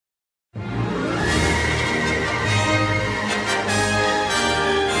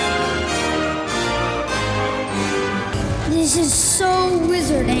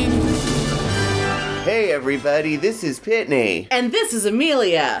everybody, this is Pitney. And this is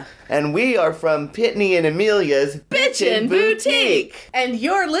Amelia. And we are from Pitney and Amelia's Bitchin' Boutique. And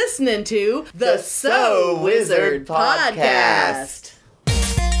you're listening to the So Wizard Podcast.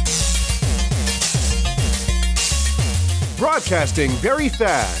 Broadcasting very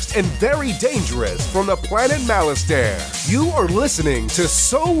fast and very dangerous from the planet Malastare. You are listening to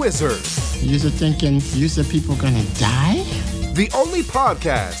So Wizard. You're thinking people gonna die? The only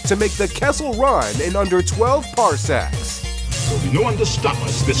podcast to make the Kessel run in under 12 parsecs. There'll be no one to stop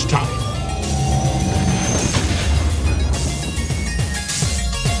us this time.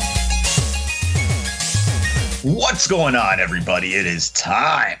 What's going on, everybody? It is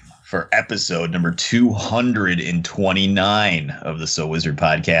time for episode number 229 of the So Wizard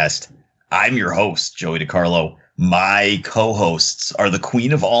Podcast. I'm your host, Joey DiCarlo. My co-hosts are the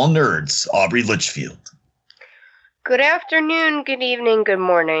queen of all nerds, Aubrey Litchfield. Good afternoon, good evening, good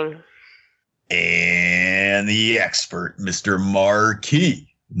morning. And the expert, Mr.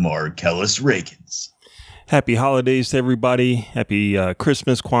 Marquis Marcellus Reagans. Happy holidays to everybody. Happy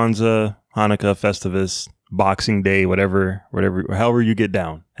Christmas, Kwanzaa, Hanukkah, Festivus, Boxing Day, whatever, however you get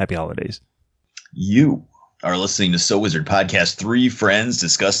down. Happy holidays. You are listening to So Wizard Podcast. Three friends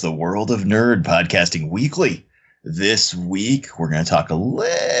discuss the world of nerd podcasting weekly. This week, we're going to talk a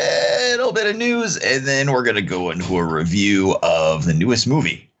little bit of news, and then we're going to go into a review of the newest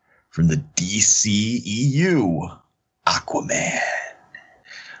movie from the DCEU, Aquaman.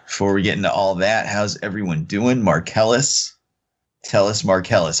 Before we get into all that, how's everyone doing? Marcellus, tell us,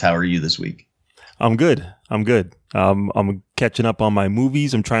 Marcellus, how are you this week? I'm good. I'm catching up on my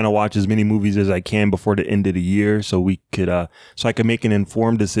movies. I'm trying to watch as many movies as I can before the end of the year, so we could, so I can make an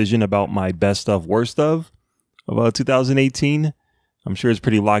informed decision about my best of, worst of 2018. I'm sure it's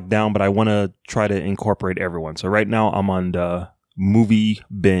pretty locked down, but I want to try to incorporate everyone. So right now I'm on the movie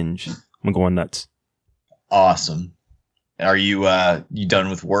binge. I'm going nuts. Awesome. Are you done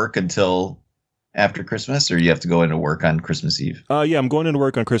with work until after Christmas, or you have to go into work on Christmas Eve? Yeah, I'm going into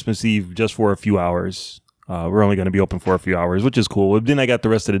work on Christmas Eve just for a few hours. We're only going to be open for a few hours, which is cool. Then I got the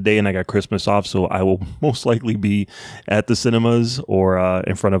rest of the day and I got Christmas off, so I will most likely be at the cinemas or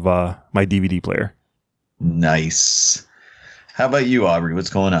in front of my DVD player. Nice. How about you, Aubrey?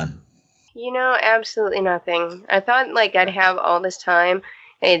 What's going on? You know, absolutely nothing. I thought I'd have all this time.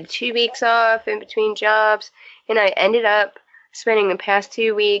 I had 2 weeks off in between jobs, and I ended up spending the past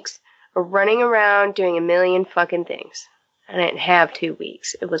 2 weeks running around doing a million fucking things. I didn't have 2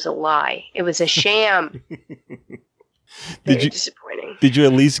 weeks. It was a lie. It was a sham. Very disappointing. Did you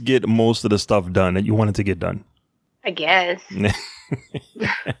at least get most of the stuff done that you wanted to get done? I guess.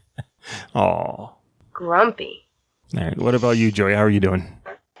 Aw. Grumpy. All right. What about you, Joey? How are you doing?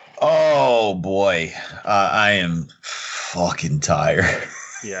 Oh, boy. I am fucking tired.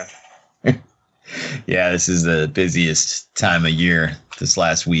 Yeah. Yeah, this is the busiest time of year. This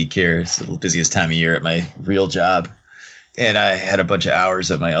last week here, it's the busiest time of year at my real job. And I had a bunch of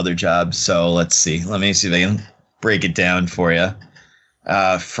hours at my other job. So let's see. Let me see if I can break it down for you.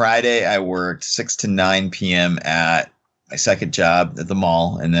 Friday, I worked 6 to 9 p.m. at my second job at the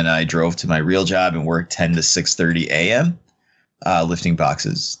mall. And then I drove to my real job and worked 10 to 6:30 a.m. Lifting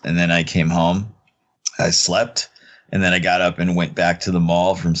boxes. And then I came home. I slept. And then I got up and went back to the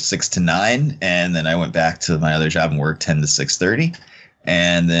mall from 6 to 9. And then I went back to my other job and worked 10 to 6:30.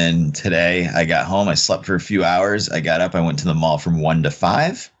 And then today I got home. I slept for a few hours. I got up. I went to the mall from 1 to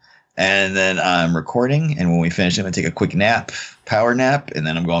 5. And then I'm recording. And when we finish, I'm going to take a quick nap, power nap. And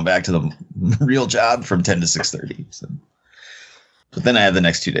then I'm going back to the real job from 10 to 6:30. So. But then I have the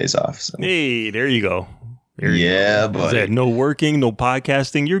next 2 days off. So. Hey, there you go. Buddy. No working, no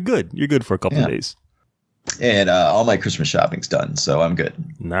podcasting. You're good. You're good for a couple of days. And all my Christmas shopping's done, so I'm good.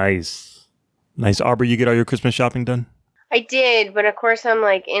 Nice. Aubrey, you get all your Christmas shopping done? I did, but of course I'm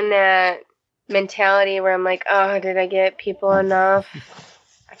in that mentality where I'm oh, did I get people enough?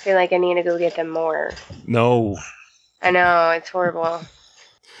 I feel like I need to go get them more. No. I know, it's horrible.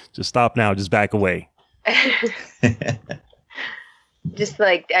 Just stop now. Just back away. Just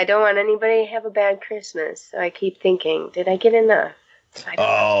I don't want anybody to have a bad Christmas. So I keep thinking, did I get enough?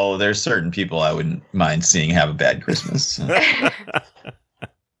 Oh, there's certain people I wouldn't mind seeing have a bad Christmas.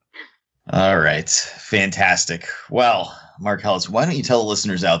 All right. Fantastic. Well, Marcellus, why don't you tell the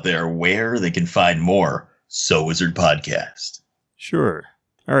listeners out there where they can find more So Wizard Podcast? Sure.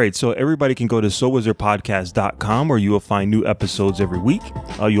 All right, so everybody can go to SoWizardPodcast.com where you will find new episodes every week.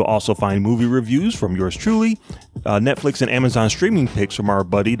 You'll also find movie reviews from yours truly, Netflix and Amazon streaming picks from our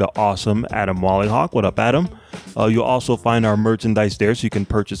buddy, the awesome Adam Wallyhawk. What up, Adam? You'll also find our merchandise there, so you can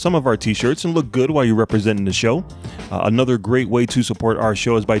purchase some of our t-shirts and look good while you're representing the show. Another great way to support our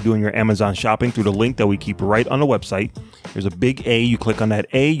show is by doing your Amazon shopping through the link that we keep right on the website. There's a big A. You click on that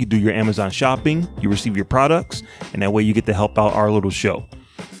A, you do your Amazon shopping, you receive your products, and that way you get to help out our little show.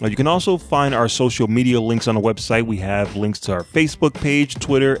 You can also find our social media links on the website. We have links to our Facebook page,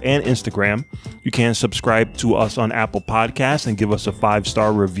 Twitter, and Instagram. You can subscribe to us on Apple Podcasts and give us a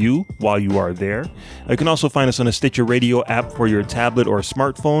 5-star review while you are there. You can also find us on a Stitcher Radio app for your tablet or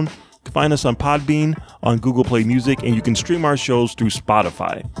smartphone. You can find us on Podbean, on Google Play Music, and you can stream our shows through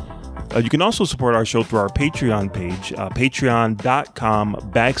Spotify. You can also support our show through our Patreon page,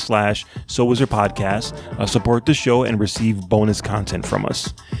 patreon.com/SoWizardPodcast. Support the show and receive bonus content from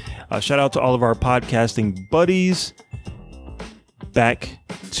us. Shout out to all of our podcasting buddies. Back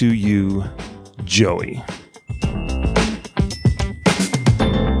to you, Joey.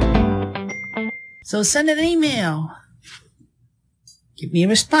 So send an email. Give me a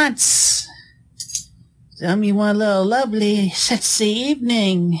response. Tell me you want a little lovely, sexy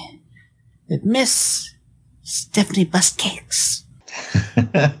evening with Miss Stephanie Buscakes.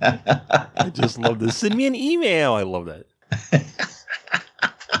 I just love this. Send me an email. I love that.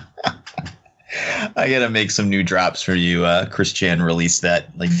 I gotta make some new drops for you. Chris Chan released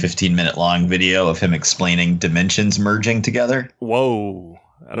that 15-minute long video of him explaining dimensions merging together. Whoa.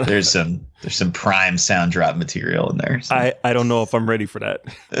 There's some prime sound drop material in there. So. I don't know if I'm ready for that.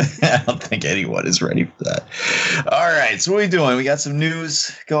 I don't think anyone is ready for that. All right, so what are we doing? We got some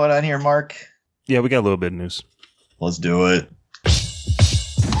news going on here, Mark? Yeah, we got a little bit of news. Let's do it.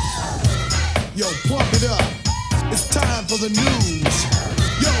 Yo, pump it up. It's time for the news.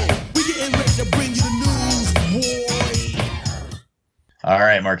 Yo, we getting ready to bring you the news, boy. All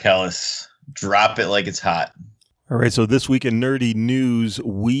right, Marcellus, drop it like it's hot. All right, so this week in Nerdy News,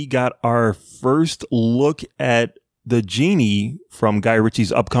 we got our first look at the genie from Guy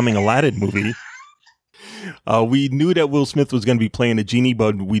Ritchie's upcoming Aladdin movie. We knew that Will Smith was going to be playing the genie,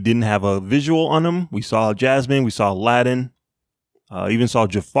 but we didn't have a visual on him. We saw Jasmine, we saw Aladdin, even saw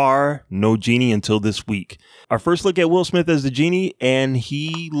Jafar, no genie until this week. Our first look at Will Smith as the genie, and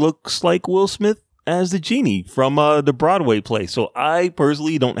he looks like Will Smith as the genie from the Broadway play. So I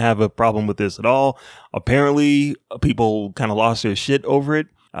personally don't have a problem with this at all. Apparently, people kind of lost their shit over it.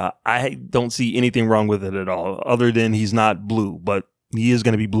 I don't see anything wrong with it at all, other than he's not blue, but he is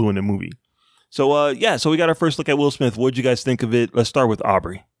going to be blue in the movie. So, so we got our first look at Will Smith. What'd you guys think of it? Let's start with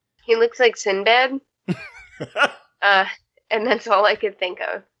Aubrey. He looks like Sinbad. And that's all I could think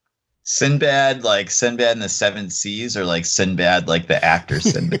of. Sinbad, like Sinbad in the Seven Seas, or like Sinbad, like the actor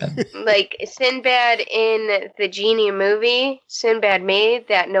Sinbad? Like Sinbad in the Genie movie, Sinbad made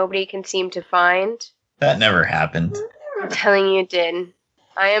that nobody can seem to find. That never happened. I'm telling you it did.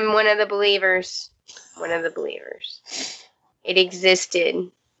 I am one of the believers. One of the believers. It existed.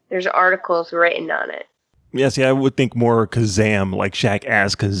 There's articles written on it. Yeah, see, I would think more Kazam, like Shaq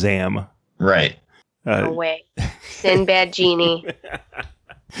as Kazam. Right. No way. Sinbad Genie.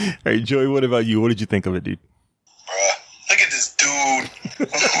 All right, Joey, what about you? What did you think of it, dude? Bruh, look at this dude.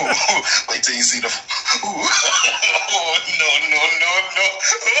 Wait till you see the...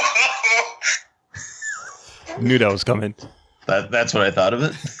 No. Knew that was coming. That's what I thought of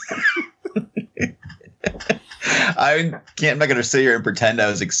it. I'm not going to sit here and pretend I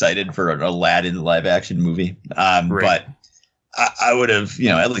was excited for an Aladdin live action movie. Right. But I would have,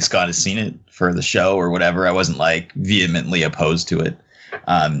 at least gone to seen it for the show or whatever. I wasn't like vehemently opposed to it.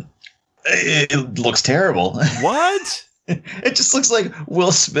 It looks terrible. What? It just looks like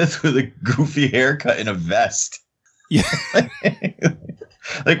Will Smith with a goofy haircut and a vest. Yeah.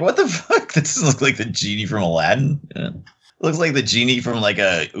 Like, what the fuck? This doesn't look like the genie from Aladdin. Yeah. It looks like the genie from like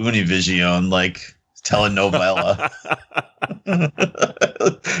a Univision, like telenovela.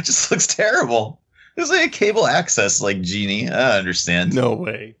 It just looks terrible. It was like a cable access like genie. I understand. No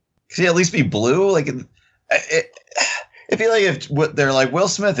way. Could he at least be blue? Like, it'd be like if they're like, Will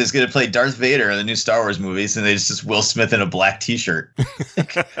Smith is going to play Darth Vader in the new Star Wars movies, and it's just Will Smith in a black T-shirt.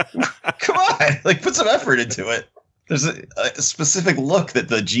 Come on, like put some effort into it. There's a specific look that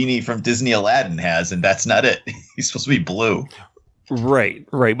the genie from Disney Aladdin has, and that's not it. He's supposed to be blue. Right.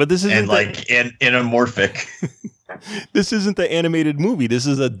 But this isn't anamorphic. This isn't the animated movie. This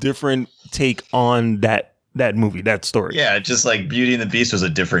is a different take on that movie, that story. Yeah, just like Beauty and the Beast was a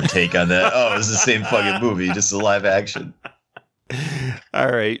different take on that. Oh, it's the same fucking movie, just a live action. All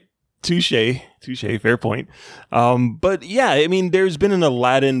right. Touche, fair point. But yeah, I mean, there's been an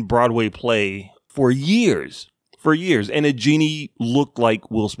Aladdin Broadway play for years, and a genie looked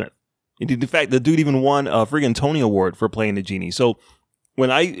like Will Smith. In fact, the dude even won a friggin' Tony Award for playing the genie. So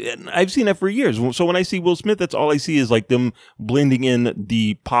I've seen that for years. So when I see Will Smith, that's all I see is like them blending in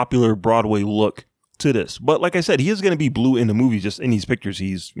the popular Broadway look to this. But like I said, he is going to be blue in the movie. Just in these pictures,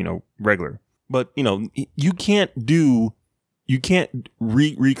 he's, regular. But, you can't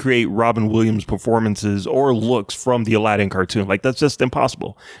recreate Robin Williams' performances or looks from the Aladdin cartoon. Like, that's just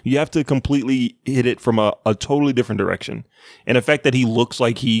impossible. You have to completely hit it from a totally different direction. And the fact that he looks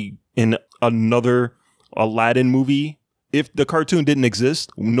like he in another Aladdin movie, if the cartoon didn't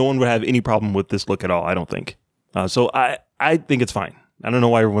exist, no one would have any problem with this look at all, I don't think. So I think it's fine. I don't know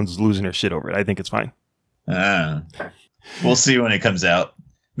why everyone's losing their shit over it. I think it's fine. We'll see when it comes out.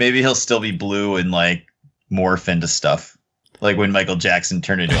 Maybe he'll still be blue and like morph into stuff. Like when Michael Jackson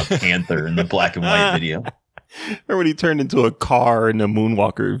turned into a panther in the black and white video. Or when he turned into a car in the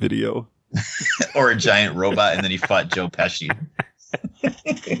Moonwalker video. Or a giant robot and then he fought Joe Pesci.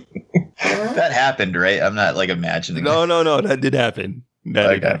 That happened, right? I'm not like imagining. No, that did happen.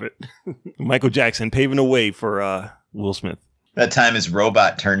 That did happen. Michael Jackson paving the way for Will Smith. That time his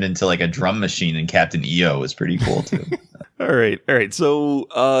robot turned into like a drum machine in Captain EO was pretty cool too. All right. So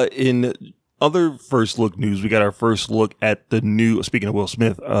in other first look news, we got our first look at the new, speaking of Will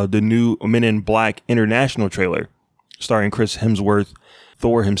Smith, the new Men in Black International trailer starring Chris Hemsworth,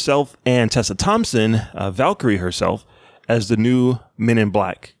 Thor himself, and Tessa Thompson, Valkyrie herself, as the new Men in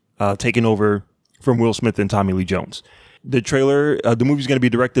Black, taking over from Will Smith and Tommy Lee Jones. The trailer, the movie's going to be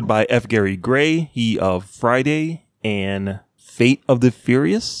directed by F. Gary Gray, he of Friday and Fate of the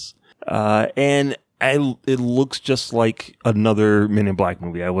Furious. And it looks just like another Men in Black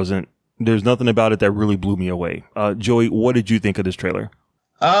movie. There's nothing about it that really blew me away. Joey, what did you think of this trailer?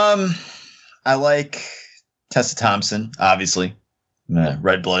 I like Tessa Thompson, obviously. I'm a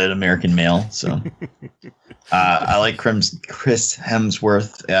red-blooded American male, so I like Chris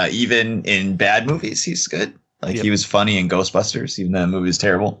Hemsworth. Even in bad movies, he's good. Like He was funny in Ghostbusters, even though that movie was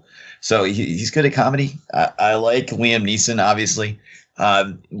terrible. So he's good at comedy. I like Liam Neeson, obviously.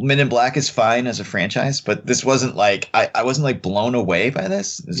 Men in Black is fine as a franchise, but this wasn't like I wasn't like blown away by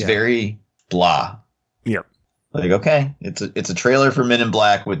this. It's very blah. Yep. Like, okay, it's a trailer for Men in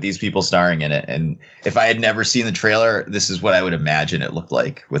Black with these people starring in it. And if I had never seen the trailer, this is what I would imagine it looked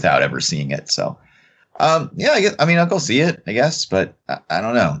like without ever seeing it. So, I'll go see it, I guess, but I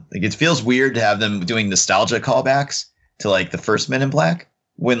don't know. Like, it feels weird to have them doing nostalgia callbacks to like the first Men in Black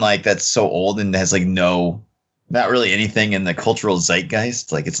when like that's so old and has like not really anything in the cultural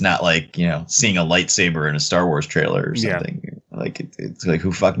zeitgeist. Like, it's not like, seeing a lightsaber in a Star Wars trailer or something. Yeah. Like, it's like,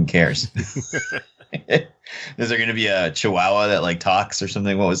 who fucking cares? Is there going to be a Chihuahua that like talks or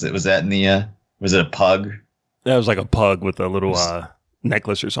something? What was it? Was that in the, was it a pug? That was like a pug with a little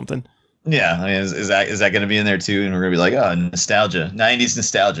necklace or something. Yeah. I mean, is that going to be in there too? And we're going to be like, oh, nostalgia, 90s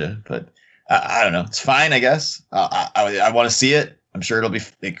nostalgia. But I don't know. It's fine, I guess. I want to see it. I'm sure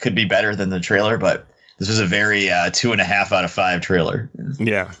it could be better than the trailer, but this was a very 2.5 out of 5 trailer.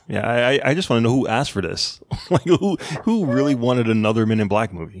 Yeah. I just want to know who asked for this. Like, who really wanted another Men in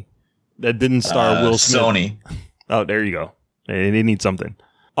Black movie that didn't star Will Smith? Sony. Oh, there you go. They need something.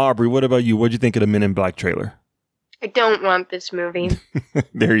 Aubrey, what about you? What'd you think of the Men in Black trailer? I don't want this movie.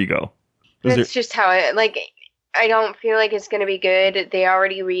 There you go. That's just how I don't feel like it's going to be good. They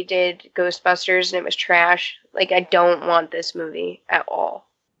already redid Ghostbusters and it was trash. Like, I don't want this movie at all.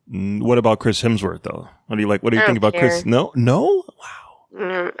 What about Chris Hemsworth, though? What do you think about care. Chris? No?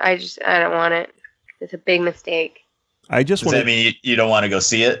 Wow. I don't want it. It's a big mistake. Does that mean you don't want to go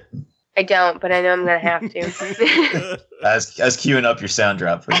see it? I don't, but I know I'm going to have to. I was queuing up your sound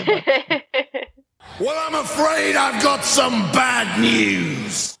drop for you. Well, I'm afraid I've got some bad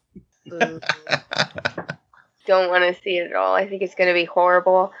news. Don't want to see it at all. I think it's going to be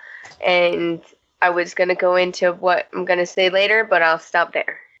horrible. And I was going to go into what I'm going to say later, but I'll stop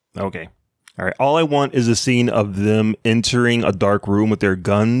there. Okay. All right. All I want is a scene of them entering a dark room with their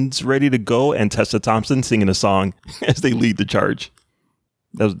guns ready to go and Tessa Thompson singing a song as they lead the charge.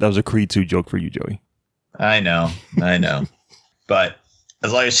 That was a Creed 2 joke for you, Joey. I know. But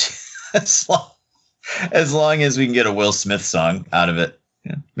as long as we can get a Will Smith song out of it.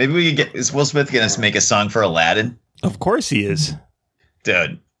 Yeah. Maybe we could is Will Smith going to make a song for Aladdin? Of course he is.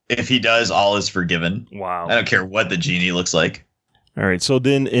 Dude, if he does, all is forgiven. Wow. I don't care what the genie looks like. All right. So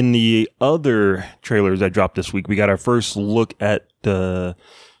then in the other trailers that dropped this week, we got our first look at the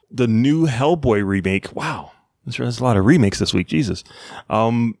new Hellboy remake. Wow. There's a lot of remakes this week. Jesus.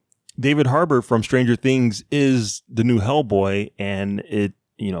 David Harbour from Stranger Things is the new Hellboy, and it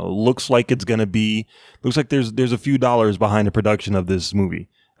looks like there's a few dollars behind the production of this movie.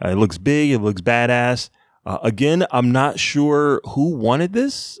 It looks big. It looks badass. Again, I'm not sure who wanted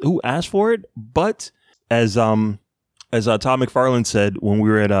this, who asked for it, but as as Todd McFarlane said when we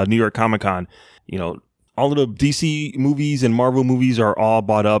were at New York Comic Con, you know, all of the DC movies and Marvel movies are all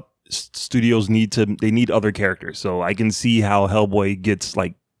bought up. Studios need other characters. So I can see how Hellboy gets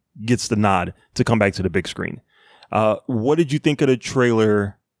the nod to come back to the big screen. What did you think of the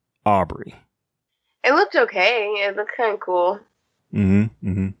trailer, Aubrey? It looked okay. It looked kind of cool.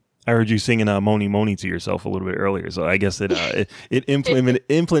 I heard you singing Moni Moni to yourself a little bit earlier, so I guess it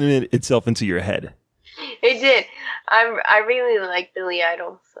implemented itself into your head. It did. I really like Billy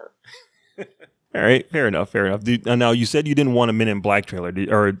Idol. So. All right, fair enough. Now you said you didn't want a Men in Black trailer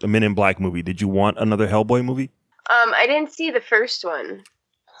or a Men in Black movie. Did you want another Hellboy movie? I didn't see the first one,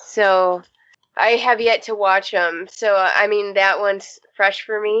 so I have yet to watch them. So I mean, that one's fresh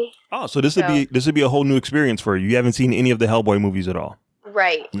for me. Oh, so this would be a whole new experience for you. You haven't seen any of the Hellboy movies at all.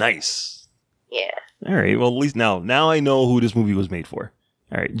 Right. Nice. Yeah. All right. Well, at least now I know who this movie was made for.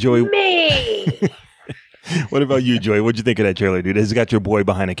 All right, Joey. Me. What about you, Joey? What'd you think of that trailer, dude? It's got your boy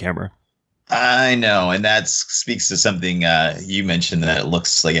behind the camera. I know, and that speaks to something you mentioned, that it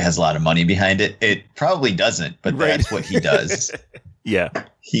looks like it has a lot of money behind it. It probably doesn't, but that's what he does. Yeah.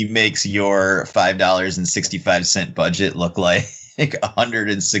 He makes your $5.65 budget look like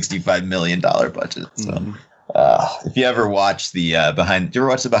 $165 million budget. So. If you ever watch the behind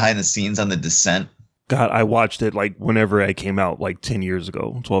the scenes on The Descent? God, I watched it like whenever I came out, like 10 years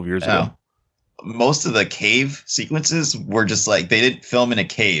ago, 12 years ago. Most of the cave sequences were just like, they didn't film in a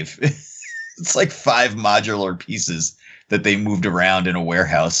cave. It's like 5 modular pieces that they moved around in a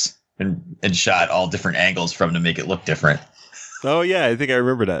warehouse and shot all different angles from to make it look different. Oh yeah, I think I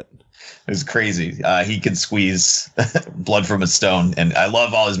remember that. It was crazy. He can squeeze blood from a stone, and I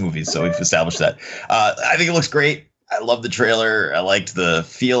love all his movies, so we've established that. I think it looks great. I love the trailer. I liked the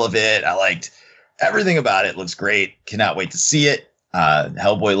feel of it. I liked everything about it. It looks great. Cannot wait to see it.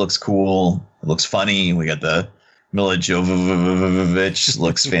 Hellboy looks cool. It looks funny. We got the Mila Jovovich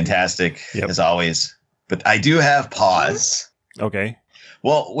looks fantastic, as always. But I do have pause. Okay.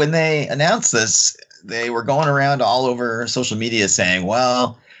 Well, when they announced this, they were going around all over social media saying,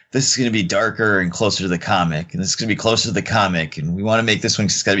 well, this is going to be darker and closer to the comic, and this is going to be closer to the comic, and we want to make this one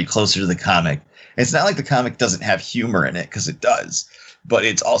because it's got to be closer to the comic. And it's not like the comic doesn't have humor in it, because it does, but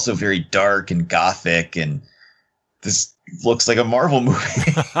it's also very dark and gothic, and this looks like a Marvel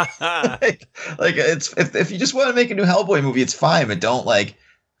movie. like it's if you just want to make a new Hellboy movie, it's fine, but don't like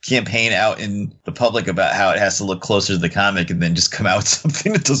campaign out in the public about how it has to look closer to the comic and then just come out with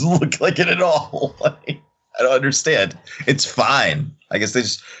something that doesn't look like it at all. Like, I don't understand. It's fine. I guess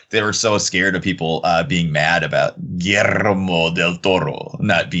they were so scared of people being mad about Guillermo del Toro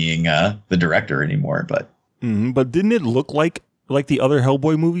not being the director anymore. But but didn't it look like the other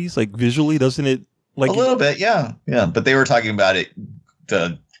Hellboy movies? Like visually, doesn't it? Like a little bit, yeah. But they were talking about it.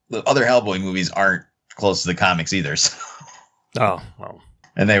 The other Hellboy movies aren't close to the comics either. So. Oh well.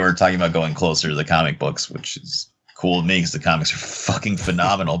 And they were talking about going closer to the comic books, which is cool to me because the comics are fucking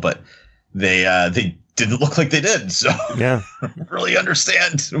phenomenal. But they didn't look like they did. So yeah, I don't really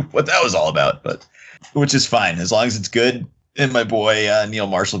understand what that was all about. But which is fine as long as it's good. And my boy Neil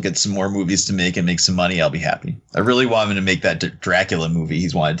Marshall gets some more movies to make and make some money. I'll be happy. I really want him to make that Dracula movie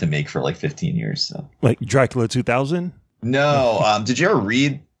he's wanted to make for like 15 years. So like Dracula 2000? No. Did you ever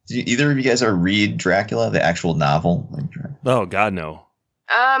read? Did either of you guys ever read Dracula, the actual novel? Oh God, no.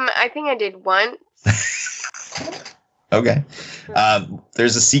 I think I did once. Okay.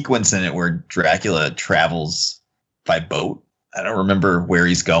 There's a sequence in it where Dracula travels by boat. I don't remember where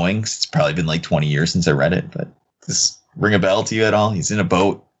he's going. It's probably been like 20 years since I read it, but does ring a bell to you at all? He's in a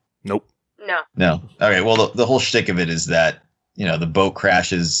boat. Nope. No. Okay. Well, the whole shtick of it is that, the boat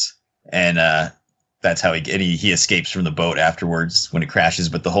crashes and that's how he escapes from the boat afterwards when it crashes.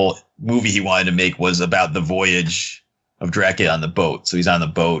 But the whole movie he wanted to make was about the voyage of Dracula on the boat. So he's on the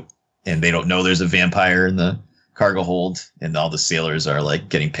boat and they don't know there's a vampire in the cargo hold, and all the sailors are like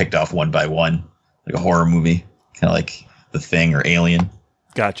getting picked off one by one, like a horror movie, kind of like The Thing or Alien.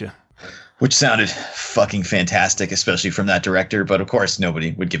 Gotcha. Which sounded fucking fantastic, especially from that director. But of course,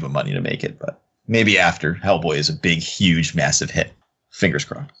 nobody would give him money to make it. But maybe after Hellboy is a big, huge, massive hit. Fingers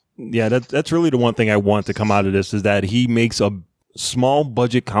crossed. Yeah, that's really the one thing I want to come out of this is that he makes a small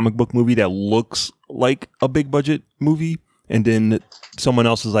budget comic book movie that looks like a big budget movie, and then someone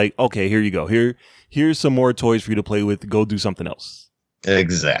else is like, okay, here you go. Here's some more toys for you to play with. Go do something else.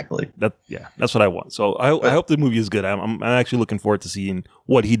 Exactly. That's what I want. So I hope the movie is good. I'm actually looking forward to seeing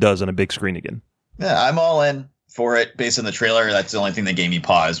what he does on a big screen again. Yeah, I'm all in for it based on the trailer. That's the only thing that gave me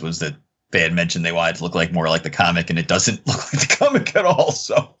pause was that they had mentioned they wanted to look like more like the comic, and it doesn't look like the comic at all.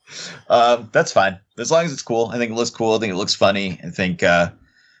 So that's fine. As long as it's cool. I think it looks cool. I think it looks funny. I think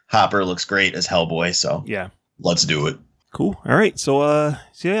Hopper looks great as Hellboy. So yeah, let's do it. Cool. All right. So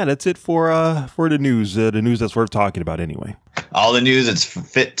yeah, that's it for the news. The news that's worth talking about anyway. All the news that's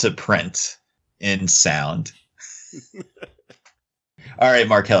fit to print in sound. All right,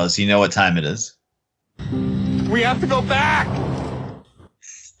 Marcellus, you know what time it is. We have to go back.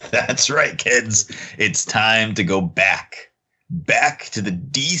 That's right, kids. It's time to go back to the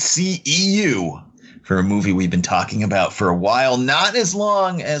DCEU for a movie we've been talking about for a while. Not as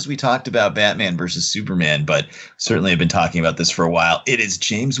long as we talked about Batman versus Superman, but certainly have been talking about this for a while. It is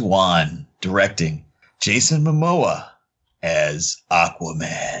James Wan directing Jason Momoa as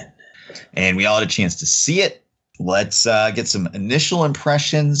Aquaman. And we all had a chance to see it. Let's get some initial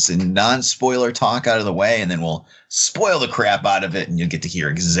impressions and non-spoiler talk out of the way, and then we'll spoil the crap out of it, and you'll get to hear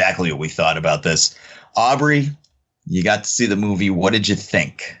exactly what we thought about this. Aubrey, you got to see the movie. What did you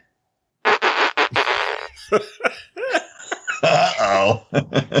think? Uh-oh.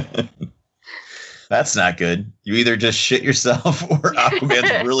 That's not good. You either just shit yourself or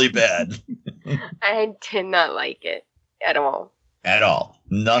Aquaman's really bad. I did not like it at all. At all.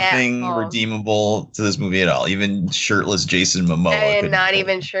 Nothing redeemable to this movie at all. Even shirtless Jason Momoa. And not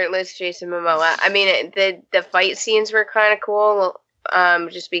even shirtless Jason Momoa. I mean, the fight scenes were kind of cool,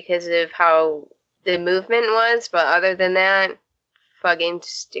 just because of how the movement was. But other than that, fucking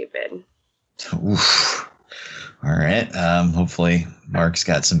stupid. Oof. All right. Hopefully Mark's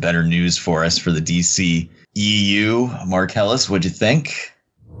got some better news for us for the DC EU. Marcellus, what'd you think?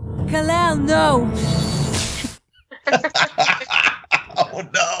 Kal-El, no.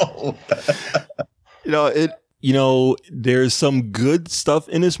 Oh no. There's some good stuff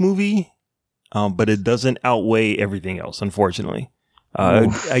in this movie, but it doesn't outweigh everything else, unfortunately.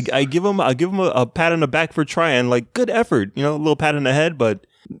 I give him a pat on the back for trying, like, good effort, a little pat on the head, but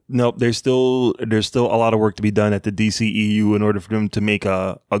nope, there's still a lot of work to be done at the DCEU in order for them to make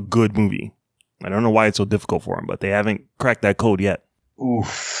a good movie. I don't know why it's so difficult for them, but they haven't cracked that code yet.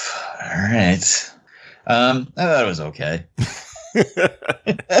 Oof. All right. I thought it was okay.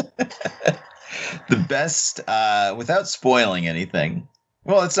 The best, without spoiling anything.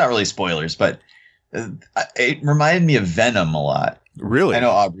 Well, it's not really spoilers, but it reminded me of Venom a lot. Really? I know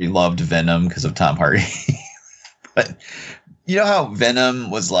Aubrey loved Venom because of Tom Hardy. But you know how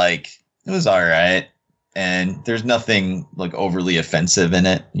Venom was like, it was all right. And there's nothing like overly offensive in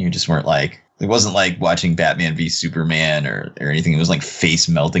it. You just weren't like, it wasn't like watching Batman v Superman or anything. It was like face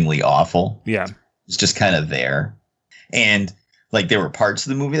meltingly awful. Yeah. It's just kind of there. And like there were parts of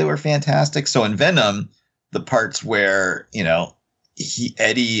the movie that were fantastic. So in Venom, the parts where,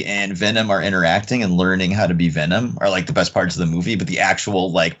 Eddie and Venom are interacting and learning how to be Venom are like the best parts of the movie. But the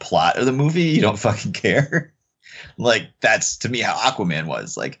actual like plot of the movie, you don't fucking care. Like that's to me how Aquaman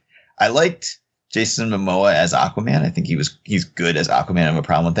was. Like I liked Jason Momoa as Aquaman. I think he's good as Aquaman. I have a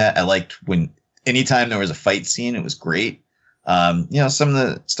problem with that. I liked anytime there was a fight scene, it was great. Some of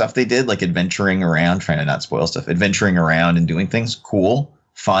the stuff they did, like adventuring around, trying to not spoil stuff, adventuring around and doing things, cool,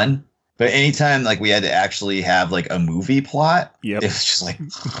 fun. But anytime like we had to actually have like a movie plot, It was just like,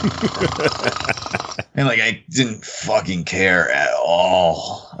 and like I didn't fucking care at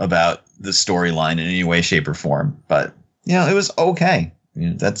all about the storyline in any way, shape, or form. But it was okay.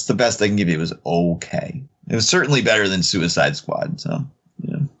 That's the best I can give you. It was okay. It was certainly better than Suicide Squad. So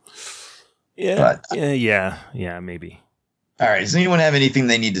yeah, maybe. All right. Does anyone have anything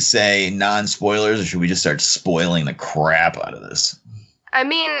they need to say, non-spoilers, or should we just start spoiling the crap out of this? I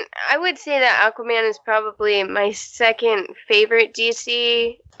mean, I would say that Aquaman is probably my second favorite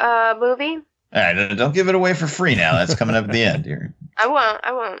DC movie. All right. Don't give it away for free now. That's coming up at the end here. I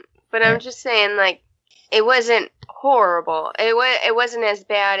won't. But I'm just saying, like, it wasn't horrible. It wasn't as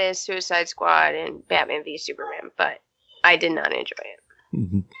bad as Suicide Squad and Batman v Superman, but I did not enjoy it.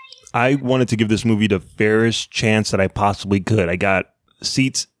 Mm-hmm. I wanted to give this movie the fairest chance that I possibly could. I got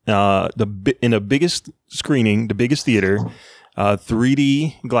seats in the biggest screening, the biggest theater,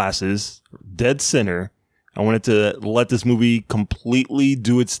 3D glasses, dead center. I wanted to let this movie completely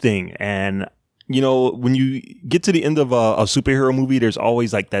do its thing. And, when you get to the end of a superhero movie, there's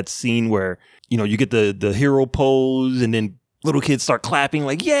always like that scene where, you get the hero pose and then little kids start clapping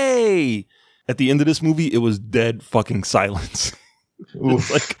like, yay. At the end of this movie, it was dead fucking silence.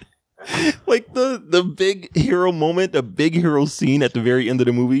 Like the big hero moment, the big hero scene at the very end of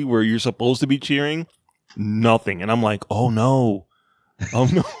the movie where you're supposed to be cheering, nothing. And I'm like, oh no. Oh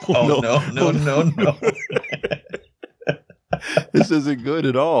no. No. This isn't good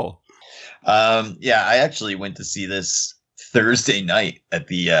at all. I actually went to see this Thursday night at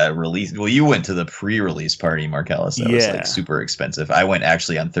the release. Well, you went to the pre-release party, Marcellus. That was like super expensive. I went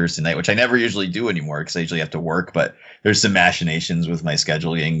actually on Thursday night, which I never usually do anymore because I usually have to work. But there's some machinations with my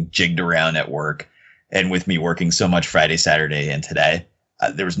schedule getting jigged around at work. And with me working so much Friday, Saturday, and today,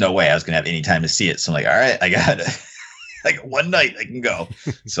 there was no way I was going to have any time to see it. So I'm like, all right, I got like one night I can go.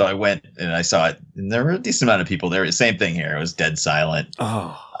 So I went and I saw it. And there were a decent amount of people there. Same thing here. It was dead silent.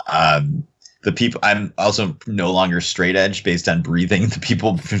 Oh. The people, I'm also no longer straight edge based on breathing the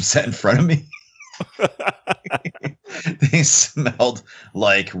people who sat in front of me. They smelled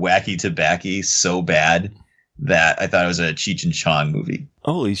like wacky tobacco so bad that I thought it was a Cheech and Chong movie.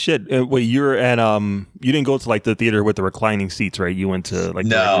 Holy shit! Wait, you're at you didn't go to like the theater with the reclining seats, right? You went to like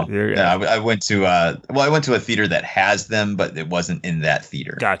no. I went to I went to a theater that has them, but it wasn't in that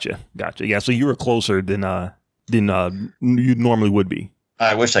theater. Gotcha. Yeah, so you were closer than you normally would be.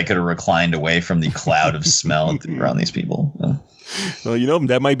 I wish I could have reclined away from the cloud of smell around these people. Well, you know,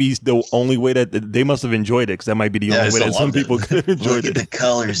 that might be the only way that they must have enjoyed it, because that might be the only way that some people could have enjoyed it. Look at the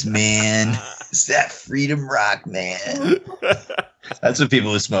colors, man. It's that freedom rock, man. That's what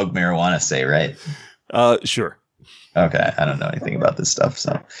people who smoke marijuana say, right? Sure. Okay, I don't know anything about this stuff.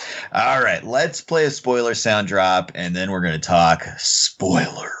 So, all right, let's play a spoiler sound drop, and then we're going to talk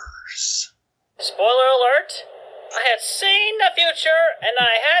spoilers. Spoiler alert! I had seen the future, and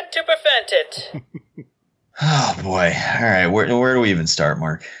I had to prevent it. Oh, boy. All right, where do we even start,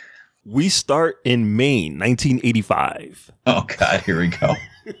 Mark? We start in Maine, 1985. Oh, God, here we go.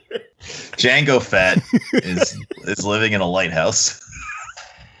 Jango Fett is living in a lighthouse.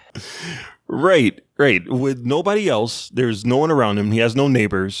 Right. With nobody else. There's no one around him. He has no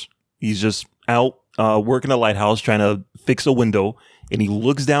neighbors. He's just out working a lighthouse, trying to fix a window. And he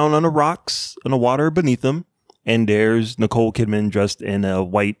looks down on the rocks, on the water beneath him. And there's Nicole Kidman dressed in a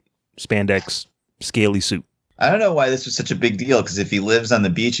white spandex scaly suit. I don't know why this was such a big deal, because if he lives on the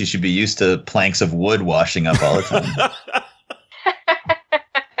beach, he should be used to planks of wood washing up all the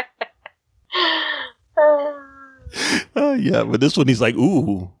time. Yeah, but this one he's like,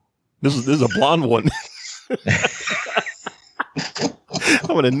 ooh, this is a blonde one. I'm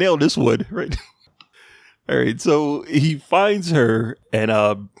gonna nail this wood, right? All right, so he finds her and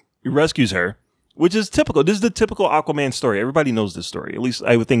he rescues her, which is typical. This is the typical Aquaman story. Everybody knows this story. At least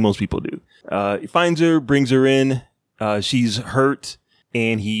I would think most people do. He finds her, brings her in. She's hurt,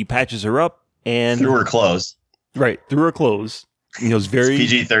 and he patches her up and through her clothes. Right, through her clothes. You know, it's very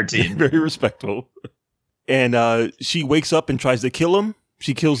PG-13, very respectful. And she wakes up and tries to kill him.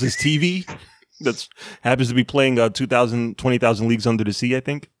 She kills his TV. That happens to be playing 20,000 Leagues Under the Sea, I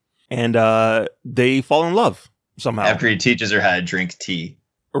think. And they fall in love somehow. After he teaches her how to drink tea.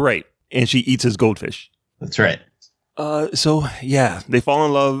 Right. And she eats his goldfish. That's right. So, yeah, they fall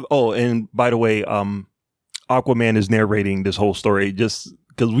in love. Oh, and by the way, Aquaman is narrating this whole story just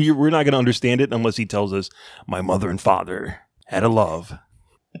because we're not going to understand it unless he tells us, my mother and father had a love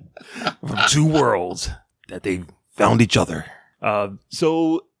from two worlds that they found each other.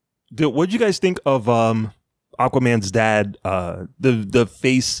 So what did you guys think of Aquaman's dad, the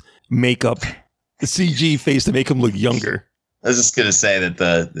face makeup, the CG face to make him look younger? I was just going to say that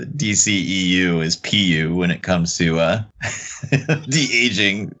the DCEU is PU when it comes to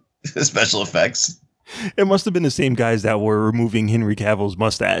de-aging special effects. It must have been the same guys that were removing Henry Cavill's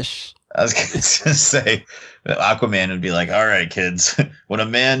mustache. I was going to say that Aquaman would be like, all right, kids, when a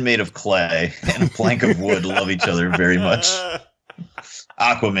man made of clay and a plank of wood love each other very much,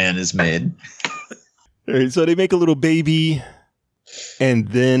 Aquaman is made. All right, so they make a little baby, and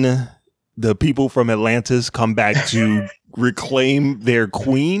then the people from Atlantis come back to reclaim their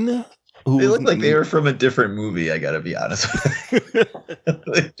queen. They look like they were from a different movie, I gotta be honest with you.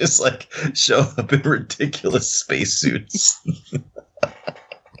 They just like show up in ridiculous spacesuits.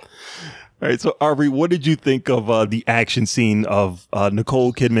 All right, so Aubrey, what did you think of the action scene of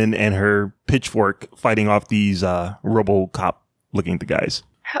Nicole Kidman and her pitchfork fighting off these RoboCop-looking guys?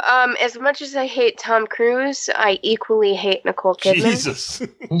 As much as I hate Tom Cruise, I equally hate Nicole Kidman. Jesus.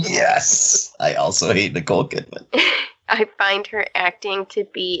 Yes, I also hate Nicole Kidman. I find her acting to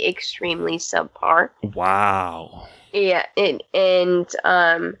be extremely subpar. Wow. Yeah, and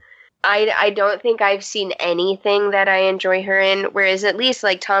I don't think I've seen anything that I enjoy her in. Whereas at least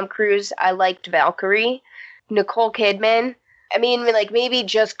like Tom Cruise, I liked Valkyrie. Nicole Kidman, I mean, like maybe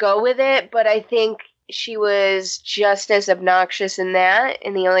just go with it, but I think she was just as obnoxious in that.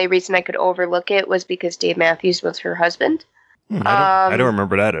 And the only reason I could overlook it was because Dave Matthews was her husband. I don't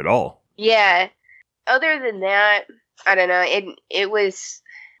remember that at all. Yeah. Other than that, I don't know. It was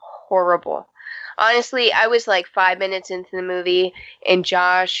horrible. Honestly, I was like 5 minutes into the movie and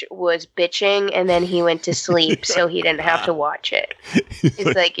Josh was bitching and then he went to sleep so he didn't have to watch it.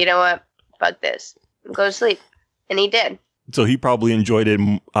 He's like, you know what? Fuck this. Go to sleep. And he did. So he probably enjoyed it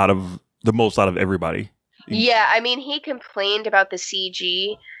the most out of everybody. Yeah, I mean, he complained about the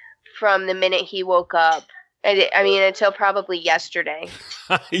CG from the minute he woke up. I mean, until probably yesterday.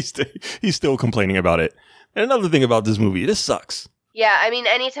 he's still complaining about it. And another thing about this movie, this sucks. Yeah, I mean,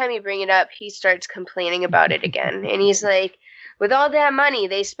 anytime you bring it up, he starts complaining about it again. And he's like, with all that money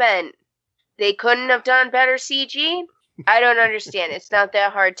they spent, they couldn't have done better CG? I don't understand. It's not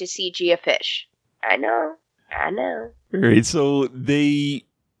that hard to CG a fish. I know. All right, so they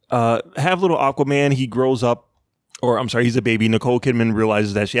have little Aquaman. He grows up, or I'm sorry, he's a baby. Nicole Kidman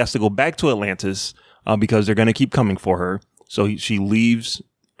realizes that she has to go back to Atlantis because they're going to keep coming for her. So she leaves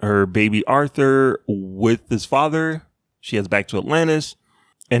her baby Arthur with his father. She heads back to Atlantis.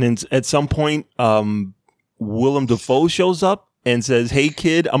 And then at some point, Willem Dafoe shows up and says, "Hey,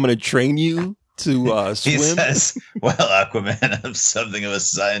 kid, I'm going to train you to swim." He says, "Well, Aquaman, I'm something of a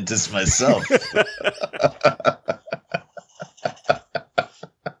scientist myself."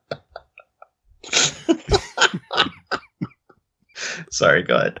 Sorry,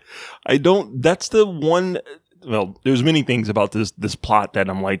 go ahead. That's the one. Well, there's many things about this plot that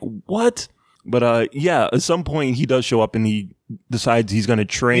I'm like, what? But yeah, at some point he does show up and he decides he's going to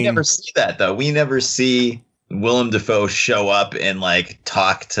train. We never see that though. We never see Willem Dafoe show up and like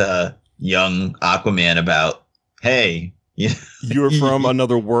talk to young Aquaman about, hey, you're from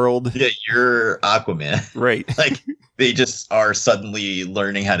another world. Yeah, you're Aquaman. Right. Like they just are suddenly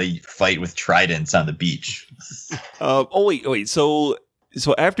learning how to fight with tridents on the beach. Wait. So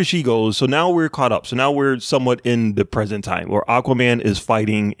after she goes, so now we're caught up. So now we're somewhat in the present time where Aquaman is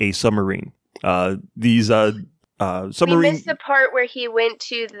fighting a submarine. These submarine. We missed the part where he went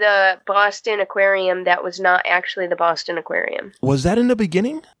to the Boston Aquarium that was not actually the Boston Aquarium. Was that in the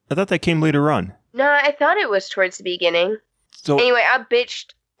beginning? I thought that came later on. No, I thought it was towards the beginning. So anyway, I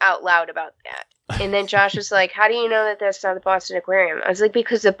bitched out loud about that. And then Josh was like, "How do you know that that's not the Boston Aquarium?" I was like,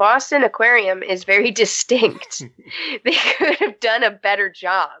 "Because the Boston Aquarium is very distinct. They could have done a better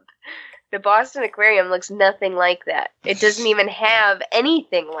job. The Boston Aquarium looks nothing like that. It doesn't even have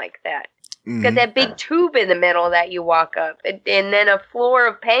anything like that. It's got that big tube in the middle that you walk up, and then a floor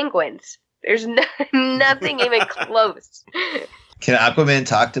of penguins. There's nothing even close." Can Aquaman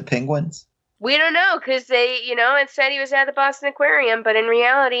talk to penguins? We don't know, because they, it said he was at the Boston Aquarium, but in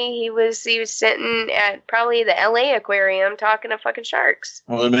reality, he was sitting at probably the LA Aquarium talking to fucking sharks.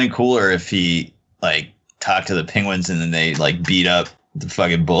 Well, it would have been cooler if he, like, talked to the penguins and then they, like, beat up the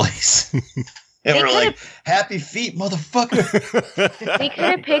fucking bullies. And we're like, happy feet, motherfucker. They could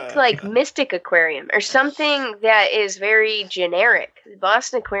have picked, like, Mystic Aquarium or something that is very generic. The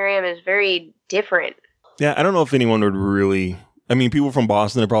Boston Aquarium is very different. Yeah, I don't know if anyone would really... I mean, people from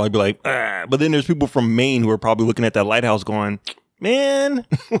Boston would probably be like, ah. But then there's people from Maine who are probably looking at that lighthouse going, man,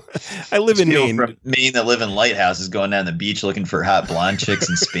 I live in Maine. From Maine that live in lighthouses going down the beach looking for hot blonde chicks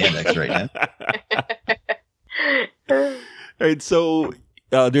and spandex right now. All right, so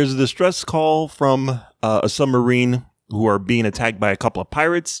there's a distress call from a submarine who are being attacked by a couple of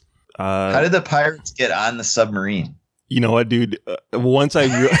pirates. How did the pirates get on the submarine? You know what, dude? Once I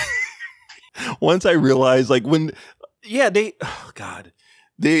realized, like, when... Yeah, they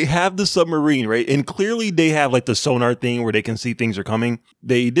have the submarine, right? And clearly they have like the sonar thing where they can see things are coming.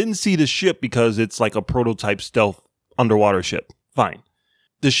 They didn't see the ship because it's like a prototype stealth underwater ship. Fine.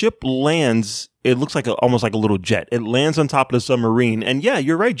 The ship lands, it looks like almost like a little jet. It lands on top of the submarine. And yeah,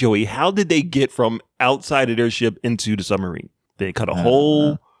 you're right, Joey. How did they get from outside of their ship into the submarine? Did they cut a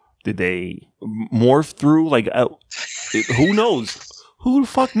hole? Did they morph through? Like, who knows? Who the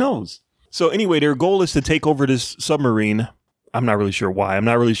fuck knows? So anyway, their goal is to take over this submarine. I'm not really sure why. I'm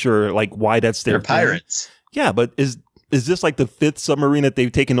not really sure like why that's their They're pirates. Yeah, but is this like the 5th submarine that they've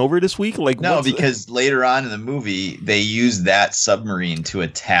taken over this week? Like no, because later on in the movie they use that submarine to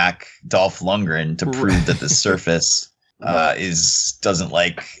attack Dolph Lundgren to prove that the surface doesn't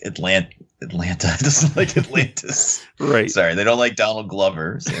like Atlanta doesn't like Atlantis. Right. Sorry, they don't like Donald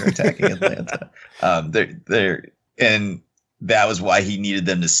Glover, so they're attacking Atlanta. That was why he needed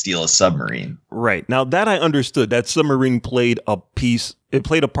them to steal a submarine. Right. Now that I understood, that submarine played a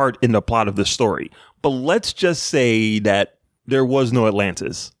part in the plot of the story. But let's just say that there was no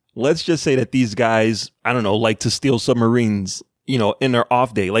Atlantis. Let's just say that these guys, I don't know, like to steal submarines, in their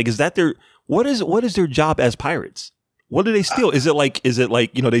off day. Like, is that what is their job as pirates? What do they steal? Is it like,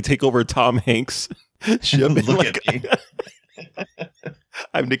 they take over Tom Hanks' ship? Look at me.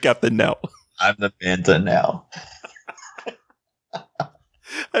 I'm the captain now. I'm the Manta now.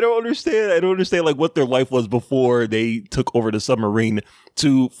 I don't understand like what their life was before they took over the submarine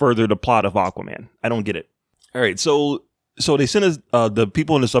to further the plot of Aquaman. I don't get it. All right, so they send the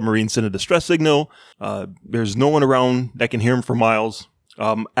people in the submarine send a distress signal. There's no one around that can hear them for miles.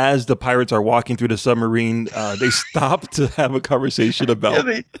 As the pirates are walking through the submarine, they stop to have a conversation about. Yeah,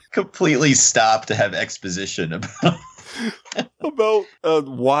 they completely stop to have exposition about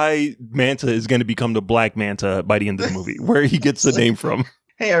why Manta is going to become the Black Manta by the end of the movie, where he gets the name from.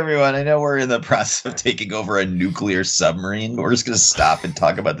 Hey everyone, I know we're in the process of taking over a nuclear submarine. We're just going to stop and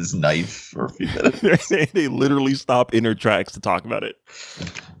talk about this knife for a few minutes. They literally stop in their tracks to talk about it.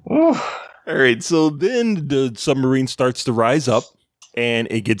 All right, so then the submarine starts to rise up, and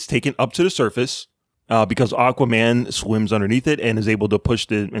it gets taken up to the surface because Aquaman swims underneath it and is able to push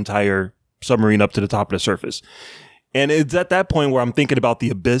the entire submarine up to the top of the surface. And it's at that point where I'm thinking about the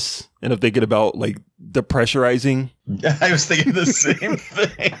abyss, and I'm thinking about like the pressurizing. I was thinking the same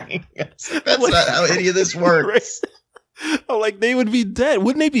thing. That's not how any of this works. Right? I'm like, they would be dead.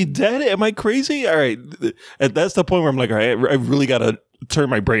 Wouldn't they be dead? Am I crazy? All right. And that's the point where I'm like, all right, I really got to turn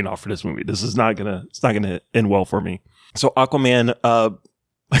my brain off for this movie. This is not it's not gonna end well for me. So Aquaman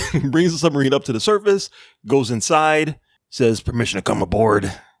brings the submarine up to the surface, goes inside, says permission to come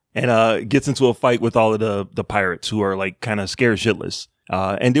aboard, and gets into a fight with all of the pirates who are like kind of scared shitless.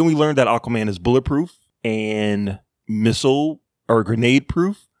 And then we learned that Aquaman is bulletproof and missile or grenade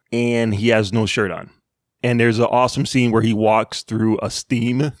proof, and he has no shirt on. And there's an awesome scene where he walks through a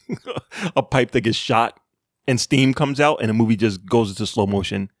steam, a pipe that gets shot, and steam comes out, and the movie just goes into slow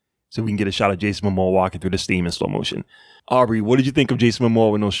motion. So we can get a shot of Jason Momoa walking through the steam in slow motion. Aubrey, what did you think of Jason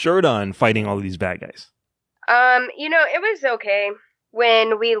Momoa with no shirt on fighting all of these bad guys? It was okay.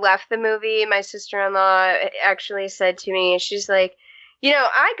 When we left the movie, my sister-in-law actually said to me, she's like,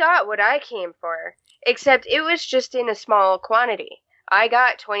 I got what I came for, except it was just in a small quantity. I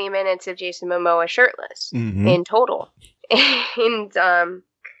got 20 minutes of Jason Momoa shirtless in total. And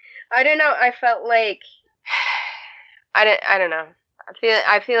I don't know, I felt like I don't know.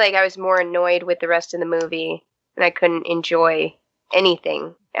 I feel like I was more annoyed with the rest of the movie, and I couldn't enjoy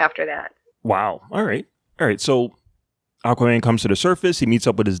anything after that. Wow. All right. So Aquaman comes to the surface. He meets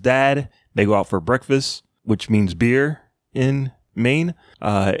up with his dad. They go out for breakfast, which means beer in Maine.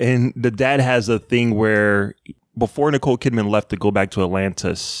 And the dad has a thing where before Nicole Kidman left to go back to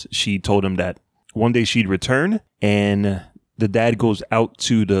Atlantis, she told him that one day she'd return, and the dad goes out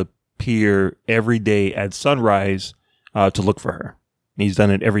to the pier every day at sunrise to look for her. And he's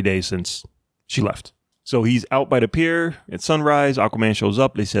done it every day since she left. So he's out by the pier at sunrise. Aquaman shows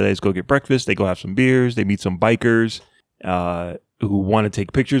up. They say, let's go get breakfast. They go have some beers. They meet some bikers who want to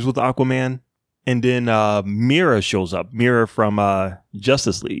take pictures with Aquaman. And then Mira shows up. Mira from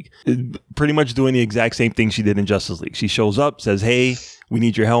Justice League. Pretty much doing the exact same thing she did in Justice League. She shows up, says, hey, we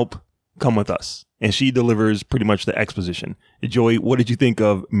need your help. Come with us. And she delivers pretty much the exposition. Joey, what did you think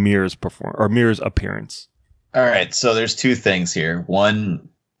of Mira's appearance? All right, so there's two things here. One,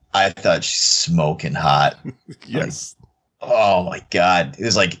 I thought she's smoking hot. Yes. Like, oh my God. It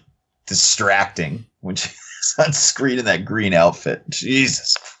was like distracting when she was on screen in that green outfit.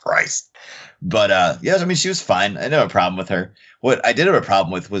 Jesus Christ. But she was fine. I didn't have a problem with her. What I did have a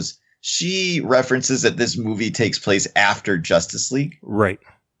problem with was she references that this movie takes place after Justice League. Right.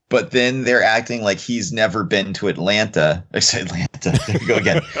 But then they're acting like he's never been to Atlanta. I said Atlanta. There you go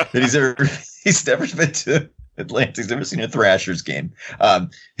again. That he's never been to Atlanta. He's never seen a Thrashers game.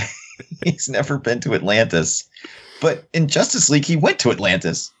 He's never been to Atlantis. But in Justice League, he went to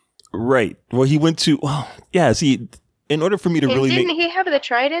Atlantis. Right. Well, he went to. Well, yeah. See, in order for me to really didn't he have the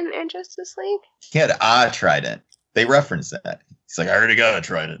trident in Justice League? He had a trident. They referenced that. He's like, I already got a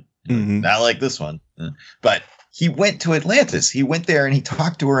trident. Not like this one. But he went to Atlantis. He went there and he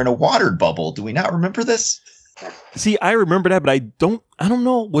talked to her in a water bubble. Do we not remember this? See, I remember that, but I don't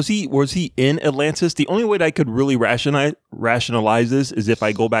know. Was he in Atlantis? The only way that I could really rationalize this is if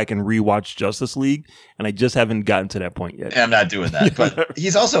I go back and rewatch Justice League, and I just haven't gotten to that point yet. I'm not doing that. But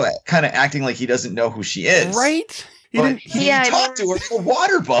he's also kind of acting like he doesn't know who she is. Right? He talked to her in a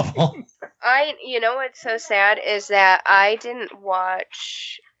water bubble. What's so sad is that I didn't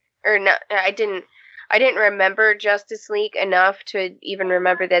watch, I didn't remember Justice League enough to even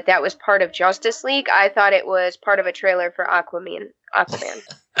remember that was part of Justice League. I thought it was part of a trailer for Aquaman. I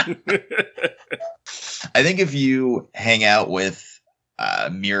think if you hang out with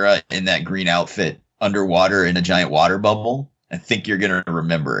Mira in that green outfit underwater in a giant water bubble, I think you're going to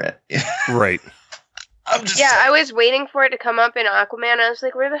remember it. Right. I was waiting for it to come up in Aquaman. I was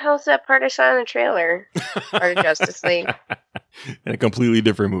like, where the hell's that part I saw in the trailer? Part of Justice League. In a completely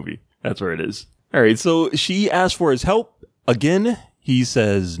different movie. That's where it is. All right, so she asks for his help. Again, he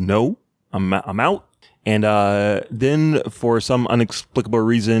says, no, I'm out. And then for some inexplicable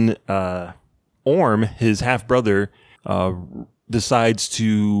reason, Orm, his half-brother, decides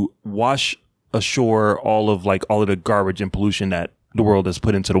to wash ashore all of the garbage and pollution that the world has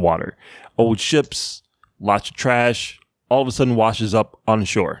put into the water. Old ships, lots of trash, all of a sudden washes up on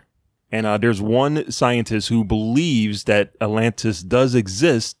shore. And there's one scientist who believes that Atlantis does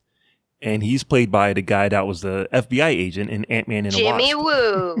exist, and he's played by the guy that was the FBI agent in Ant-Man and the Wasp. Jimmy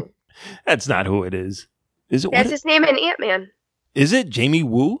Woo. That's not who it is. Is it? That's his name in Ant-Man. Is it Jamie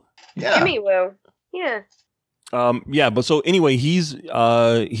Woo? Yeah. Jimmy Woo. Yeah. Yeah, but so anyway, he's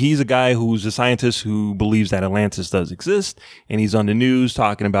a guy who's a scientist who believes that Atlantis does exist, and he's on the news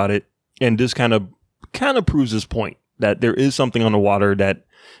talking about it, and this kind of proves his point that there is something on the water that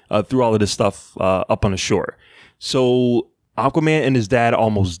through all of this stuff up on the shore. So Aquaman and his dad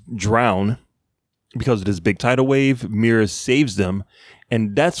almost drown because of this big tidal wave. Mera saves them,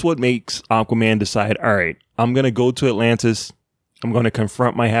 and that's what makes Aquaman decide, all right, I'm gonna go to Atlantis. I'm gonna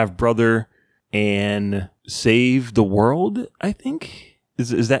confront my half brother and save the world, I think.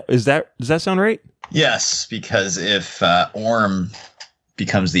 Does that sound right? Yes, because if Orm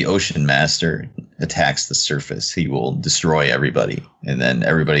becomes the ocean master, attacks the surface, he will destroy everybody, and then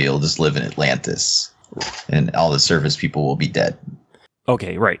everybody will just live in Atlantis, and all the surface people will be dead.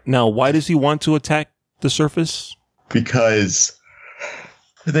 Okay, right. Now, why does he want to attack the surface? Because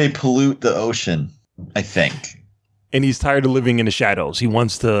they pollute the ocean, I think. And he's tired of living in the shadows. He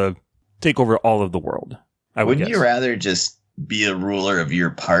wants to take over all of the world. Wouldn't you rather just be a ruler of your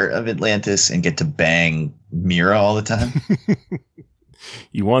part of Atlantis and get to bang Mera all the time?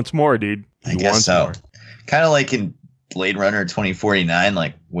 He wants more, dude. I guess so. Kind of like in Blade Runner 2049,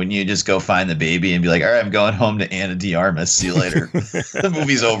 like, wouldn't you just go find the baby and be like, all right, I'm going home to Anna de Armas. See you later. The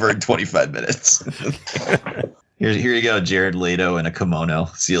movie's over in 25 minutes. Here you go, Jared Leto in a kimono.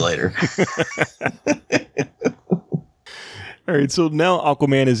 See you later. All right, so now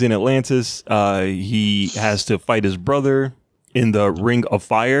Aquaman is in Atlantis. He has to fight his brother in the Ring of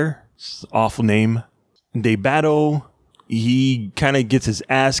Fire. It's an awful name. They battle. He kind of gets his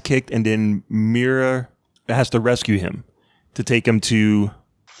ass kicked, and then Mera has to rescue him to take him to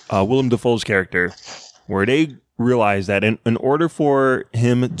Willem Dafoe's character, where they realize that in order for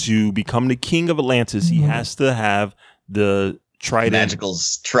him to become the king of Atlantis, he has to have the trident. Magical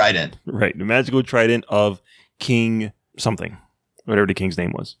trident. Right, the magical trident of King something, whatever the king's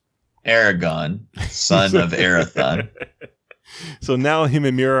name was. Aragon, son of Arathon. So now him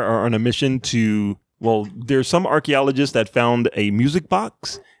and Mera are on a mission to, well, there's some archaeologists that found a music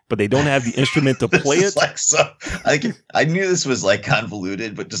box, but they don't have the instrument to play it. Like, so, I knew this was like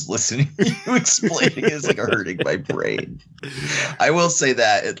convoluted, but just listening to you explaining it is like hurting my brain. I will say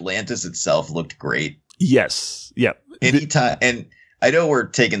that Atlantis itself looked great. Yes. Yep. Anytime, and I know we're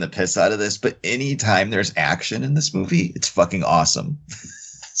taking the piss out of this, but anytime there's action in this movie, it's fucking awesome.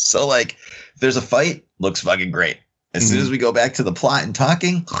 So like, if there's a fight, looks fucking great. As soon as we go back to the plot and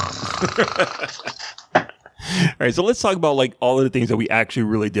talking. All right, so let's talk about like all of the things that we actually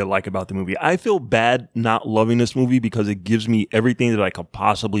really did like about the movie. I feel bad not loving this movie because it gives me everything that I could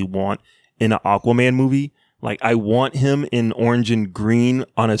possibly want in an Aquaman movie. Like, I want him in orange and green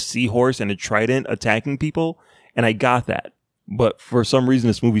on a seahorse and a trident attacking people, and I got that. But for some reason,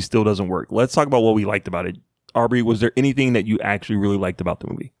 this movie still doesn't work. Let's talk about what we liked about it. Aubrey, was there anything that you actually really liked about the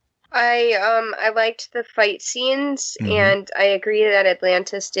movie? I liked the fight scenes, and I agree that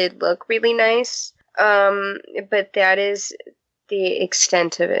Atlantis did look really nice. But that is the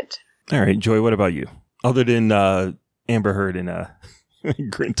extent of it. All right, Joy, what about you? Other than Amber Heard in a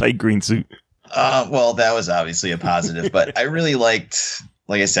tight green suit. Well, that was obviously a positive, but I really liked,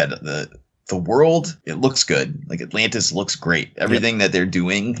 like I said, the world. It looks good. Like, Atlantis looks great. Everything that they're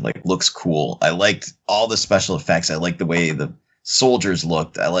doing, like, looks cool. I liked all the special effects. I liked the way the soldiers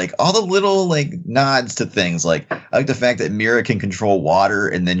looked. I like all the little like nods to things. Like, I like the fact that Mera can control water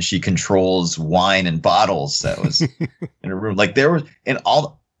and then she controls wine and bottles. That was in a room. Like, there was, and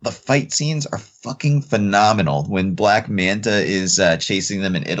all the fight scenes are fucking phenomenal. When Black Manta is chasing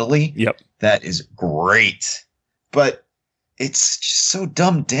them in Italy. Yep. That is great. But it's just so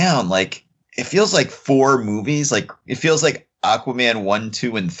dumbed down. Like, it feels like 4 movies. Like, it feels like Aquaman 1,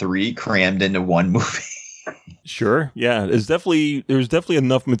 2, and 3 crammed into one movie. Sure. Yeah. There's definitely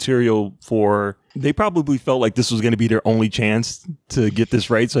enough material for, they probably felt like this was going to be their only chance to get this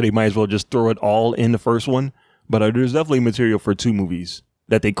right. So they might as well just throw it all in the first one. But there's definitely material for 2 movies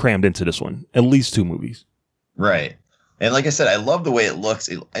that they crammed into this one. At least 2 movies. Right. And like I said, I love the way it looks.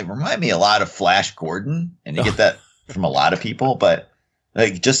 It reminded me a lot of Flash Gordon. And you get that from a lot of people. But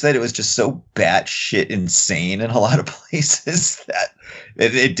like, just that it was just so batshit insane in a lot of places that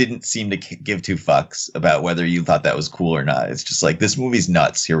it didn't seem to give 2 fucks about whether you thought that was cool or not. It's just like, this movie's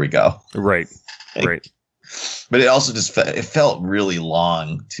nuts. Here we go. Right. Like, right. But it also just it felt really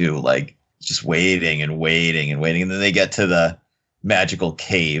long too, like just waiting and waiting and waiting. And then they get to magical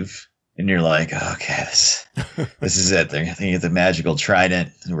cave. And you're like, okay, this is it. They're going to get the magical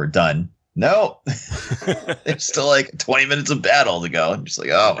trident and we're done. No, there's still like 20 minutes of battle to go. I'm just like,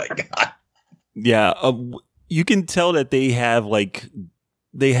 oh my God. Yeah. You can tell that they have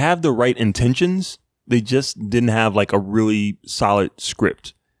the right intentions. They just didn't have like a really solid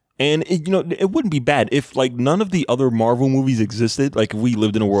script. And it wouldn't be bad if like none of the other Marvel movies existed. Like if we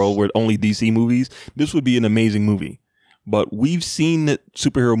lived in a world where only DC movies, this would be an amazing movie. But we've seen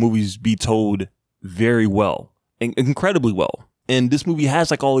superhero movies be told very well, incredibly well. And this movie has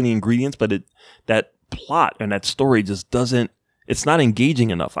like all of the ingredients, but that plot and that story just doesn't, it's not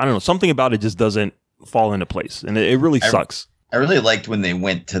engaging enough. I don't know. Something about it just doesn't fall into place. And it really sucks. I really liked when they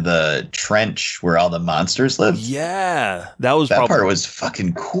went to the trench where all the monsters lived. Yeah. That part was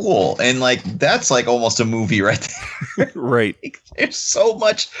fucking cool. And like, that's like almost a movie right there. Right. Like, there's so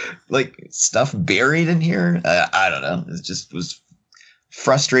much like stuff buried in here. I don't know. It just was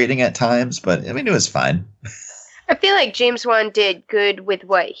frustrating at times, but I mean, it was fine. I feel like James Wan did good with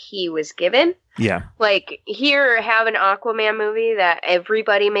what he was given. Yeah. Like here, have an Aquaman movie that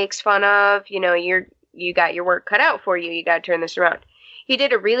everybody makes fun of. You got your work cut out for you. You got to turn this around. He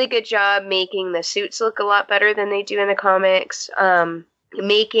did a really good job making the suits look a lot better than they do in the comics.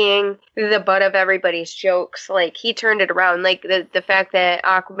 Making the butt of everybody's jokes. Like, he turned it around. Like, the fact that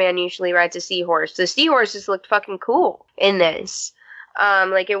Aquaman usually rides a seahorse. The seahorses looked fucking cool in this.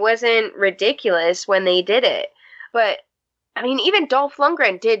 Like, it wasn't ridiculous when they did it. But, I mean, even Dolph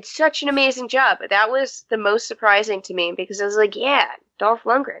Lundgren did such an amazing job. That was the most surprising to me because I was like, yeah, Dolph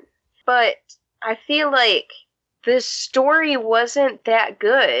Lundgren. But I feel like the story wasn't that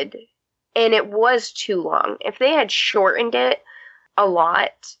good, and it was too long. If they had shortened it a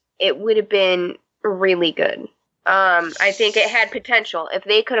lot, it would have been really good. I think it had potential. If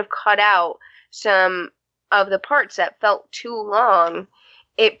they could have cut out some of the parts that felt too long,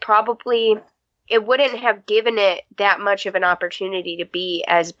 it wouldn't have given it that much of an opportunity to be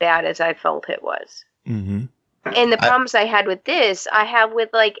as bad as I felt it was. Mm-hmm. And the problems I had with this, I have with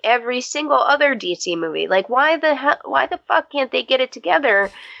like every single other DC movie. Like, why the fuck can't they get it together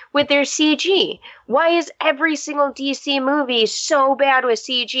with their CG? Why is every single DC movie so bad with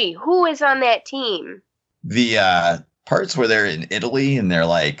CG? Who is on that team? The parts where they're in Italy and they're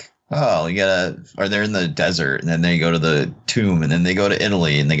like, oh, or they're in the desert and then they go to the tomb and then they go to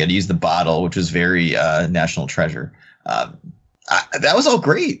Italy and they got to use the bottle, which was very National Treasure. That was all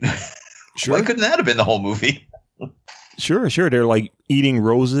great. Sure. Why couldn't that have been the whole movie? Sure. They're like eating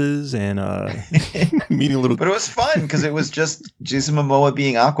roses and meeting little. But it was fun because it was just Jason Momoa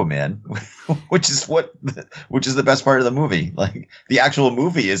being Aquaman, which is the best part of the movie. Like the actual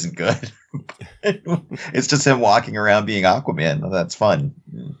movie isn't good. It's just him walking around being Aquaman. That's fun.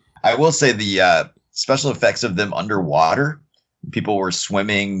 I will say the special effects of them underwater, people were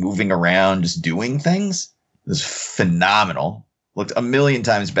swimming, moving around, just doing things. It was phenomenal. Looked a million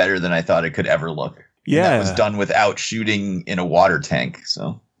times better than I thought it could ever look. Yeah. And that was done without shooting in a water tank.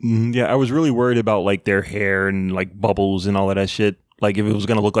 So yeah, I was really worried about like their hair and like bubbles and all of that shit. Like if it was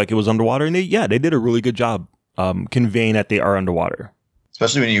going to look like it was underwater, and they did a really good job conveying that they are underwater.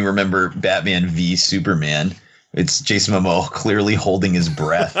 Especially when you remember Batman v Superman. It's Jason Momoa clearly holding his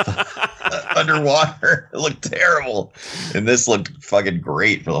breath underwater. It looked terrible. And this looked fucking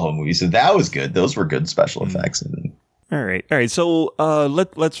great for the whole movie. So that was good. Those were good special effects. All right. So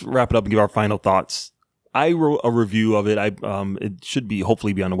let's wrap it up and give our final thoughts. I wrote a review of it. It should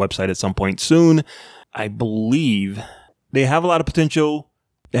hopefully be on the website at some point soon. I believe they have a lot of potential.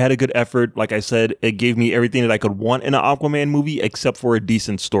 They had a good effort. Like I said, it gave me everything that I could want in an Aquaman movie except for a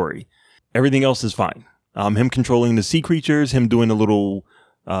decent story. Everything else is fine. Him controlling the sea creatures, him doing a little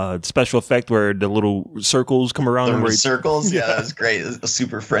special effect where the little circles come around. Circles? Yeah, that was great. A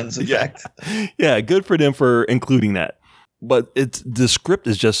Super Friends effect. Yeah, good for them for including that. But the script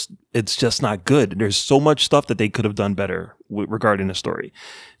is just not good. There's so much stuff that they could have done better regarding the story.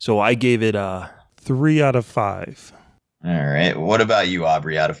 So I gave it a 3 out of 5. All right. What about you,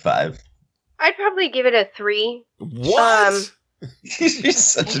 Aubrey, out of 5? I'd probably give it a 3. What? You're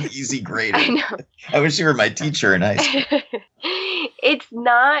such an easy grader. I know. I wish you were my teacher in high school. It's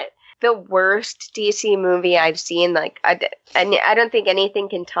not the worst DC movie I've seen. Like, I don't think anything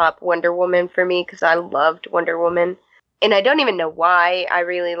can top Wonder Woman for me because I loved Wonder Woman. And I don't even know why I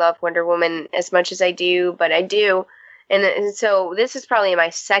really love Wonder Woman as much as I do, but I do. And so this is probably my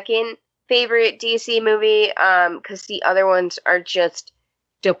second favorite DC movie because the other ones are just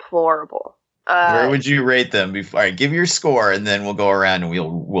deplorable. Where would you rate them? All right, give your score, and then we'll go around and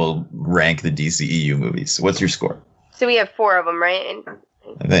we'll rank the DCEU movies. What's your score? So we have 4 of them, right?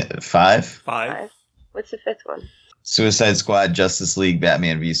 5? 5. What's the 5th one? Suicide Squad, Justice League,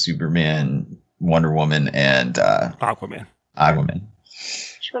 Batman v Superman, Wonder Woman, and Aquaman.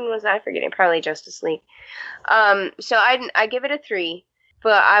 Which one was I forgetting? Probably Justice League. So I give it a 3,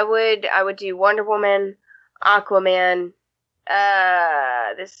 but I would do Wonder Woman, Aquaman.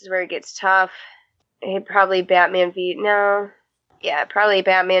 This is where it gets tough. Probably Batman v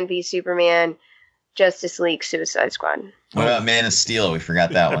Superman, Justice League, Suicide Squad. What about Man of Steel? We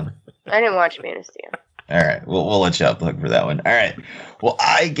forgot that one. I didn't watch Man of Steel. All right, we'll let you up look for that one. All right. Well,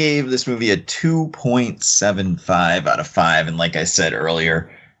 I gave this movie a 2.75 out of 5, and like I said earlier,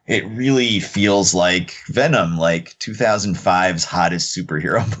 it really feels like Venom, like 2005's hottest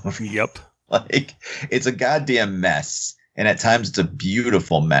superhero movie. Yep. Like, it's a goddamn mess, and at times it's a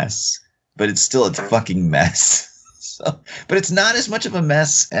beautiful mess, but it's still a fucking mess. So, but it's not as much of a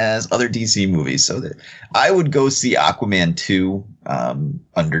mess as other DC movies. So that I would go see Aquaman 2,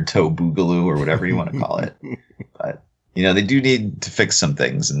 Undertow Boogaloo, or whatever you want to call it. But you know, they do need to fix some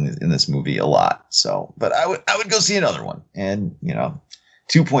things in this movie a lot. So, but I would go see another one, and you know,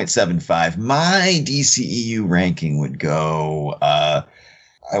 2.75. My DCEU ranking would go. I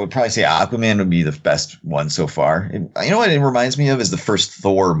would probably say Aquaman would be the best one so far. You know what it reminds me of is the first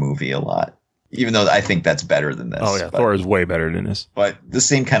Thor movie a lot. Even though I think that's better than this. Oh, yeah. Thor is way better than this. But the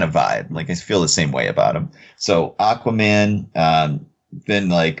same kind of vibe. Like, I feel the same way about him. So, Aquaman, then,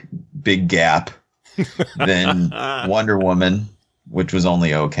 like, big gap. Then Wonder Woman, which was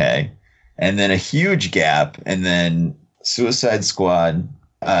only okay. And then a huge gap. And then Suicide Squad,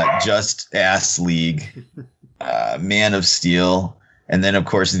 Just Ass League, Man of Steel. And then, of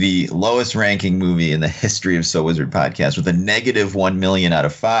course, the lowest ranking movie in the history of So Wizard Podcast with a negative 1 million out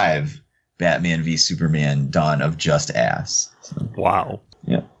of 5. Batman v Superman, Dawn of Just Ass. So, wow.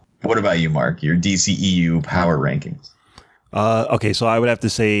 Yeah. What about you, Mark? Your DCEU power rankings. Okay, so I would have to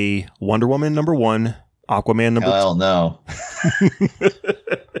say Wonder Woman number 1, Aquaman number 2. Hell no.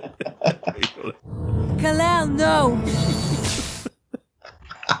 Kal-El, no.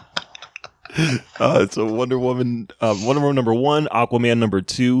 So Wonder Woman number 1, Aquaman number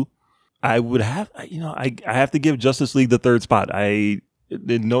 2. I would have, I have to give Justice League the third spot. I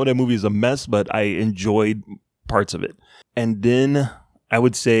didn't know that movie is a mess, but I enjoyed parts of it. And then I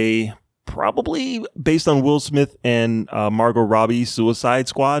would say probably based on Will Smith and Margot Robbie, Suicide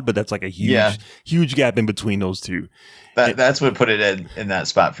Squad, but that's like a huge gap in between those two. That's what put it in that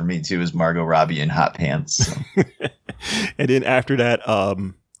spot for me too, is Margot Robbie in hot pants. So. And then after that,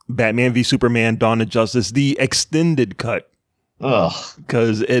 Batman v Superman, Dawn of Justice, the extended cut. Ugh.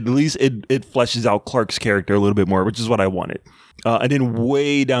 Because at least it fleshes out Clark's character a little bit more, which is what I wanted. And then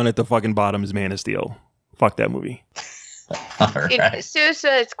way down at the fucking bottom is Man of Steel. Fuck that movie. Right.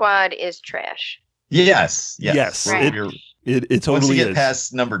 Suicide Squad is trash. Yes. Right. It totally Once you get is.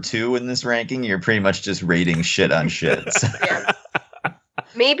 past number 2 in this ranking, you're pretty much just rating shit on shit. So. Yeah.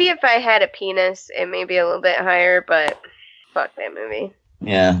 Maybe if I had a penis, it may be a little bit higher, but fuck that movie.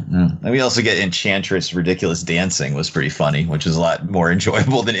 Yeah. And we also get Enchantress Ridiculous Dancing was pretty funny, which is a lot more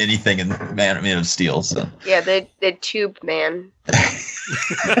enjoyable than anything in Man of Steel. So yeah, the Tube Man.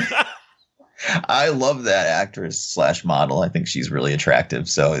 I love that actress / model. I think she's really attractive.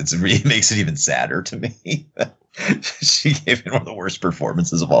 So it makes it even sadder to me. She gave it one of the worst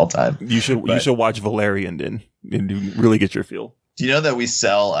performances of all time. You should watch Valerian then and you really get your feel. Do you know that we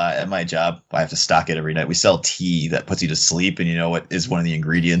sell at my job? I have to stock it every night. We sell tea that puts you to sleep, and you know what is one of the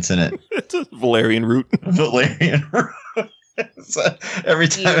ingredients in it? It's a valerian root. Valerian root. So every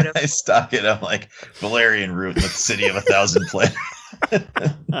time I stock it, I'm like, valerian root in the city of 1,000 planets.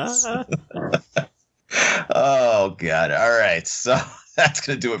 Oh God! All right, so that's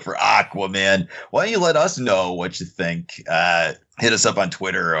gonna do it for Aquaman. Why don't you let us know what you think? Hit us up on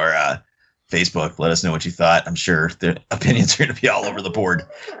Twitter or Facebook. Let us know what you thought. I'm sure the opinions are going to be all over the board,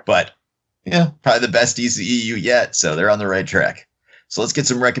 but yeah, probably the best DCEU yet. So they're on the right track. So let's get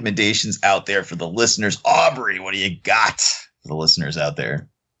some recommendations out there for the listeners. Aubrey, what do you got for the listeners out there?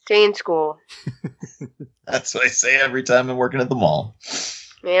 Stay in school. That's what I say every time I'm working at the mall.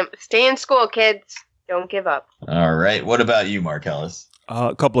 Yeah, stay in school, kids. Don't give up. All right. What about you, Mark Ellis?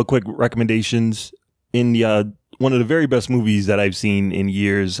 A couple of quick recommendations. In the one of the very best movies that I've seen in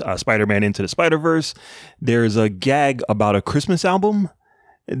years, Spider-Man Into the Spider-Verse, there's a gag about a Christmas album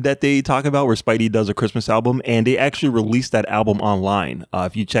that they talk about where Spidey does a Christmas album, and they actually released that album online.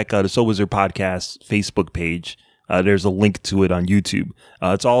 If you check out the So Wizard Podcast Facebook page, there's a link to it on YouTube.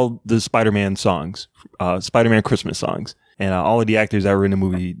 It's all the Spider-Man songs, Spider-Man Christmas songs. And all of the actors that were in the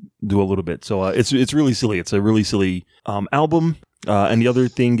movie do a little bit. So it's really silly. It's a really silly album. And the other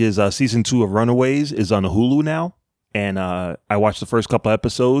thing is season 2 of Runaways is on Hulu now. And I watched the first couple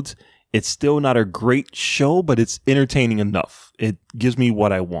episodes. It's still not a great show, but it's entertaining enough. It gives me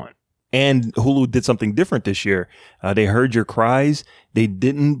what I want. And Hulu did something different this year. They heard your cries. They're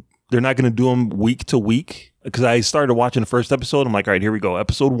not going to do them week to week. Because I started watching the first episode. I'm like, all right, here we go.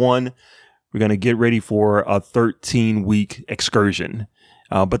 Episode 1. We're going to get ready for a 13-week excursion.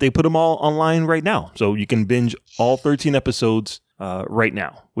 But they put them all online right now. So you can binge all 13 episodes right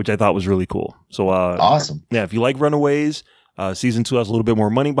now, which I thought was really cool. So awesome. Yeah, if you like Runaways, season 2 has a little bit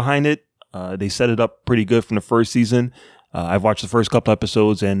more money behind it. They set it up pretty good from the first season. I've watched the first couple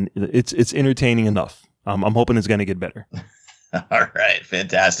episodes, and it's entertaining enough. I'm hoping it's going to get better. All right.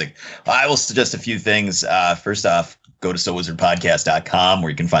 Fantastic. Well, I will suggest a few things. First off, go to SoWizardPodcast.com where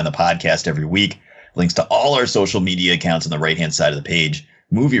you can find the podcast every week. Links to all our social media accounts on the right-hand side of the page.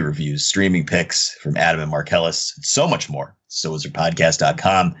 Movie reviews, streaming picks from Adam and Marcellus, and so much more.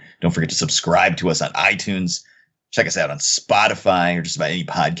 SoWizardPodcast.com. Don't forget to subscribe to us on iTunes. Check us out on Spotify or just about any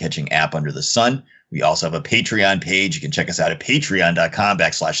podcatching app under the sun. We also have a Patreon page. You can check us out at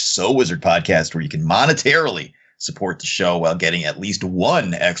patreon.com/SoWizardPodcast, where you can monetarily support the show while getting at least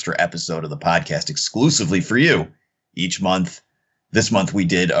one extra episode of the podcast exclusively for you each month. This month we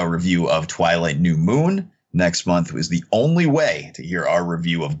did a review of Twilight New Moon. Next month was the only way to hear our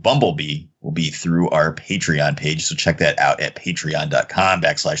review of Bumblebee will be through our Patreon page. So check that out at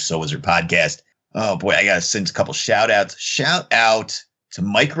patreon.com/SoWizardPodcast. Oh boy, I got to send a couple shout outs. Shout out to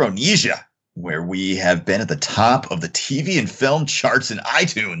Micronesia, where we have been at the top of the TV and film charts in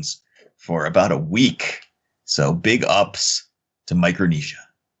iTunes for about a week. So big ups to Micronesia.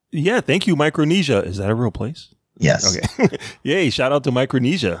 Yeah, thank you, Micronesia. Is that a real place? Yes. Okay. Yay, shout out to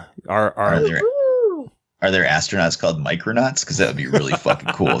Micronesia. Are there astronauts called Micronauts? Because that would be really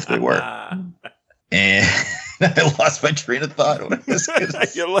fucking cool if they were. And I lost my train of thought. What is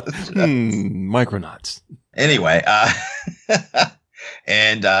Micronauts. Anyway,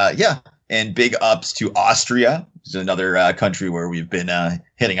 and big ups to Austria. It's another country where we've been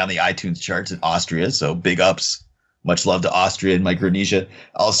hitting on the iTunes charts in Austria. So big ups. Much love to Austria and Micronesia.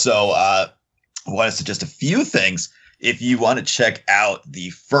 Also, I want to suggest a few things. If you want to check out the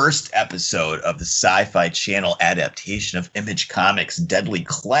first episode of the Sci-Fi Channel adaptation of Image Comics' Deadly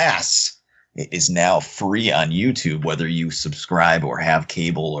Class, it is now free on YouTube, whether you subscribe or have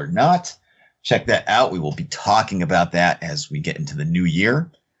cable or not. Check that out. We will be talking about that as we get into the new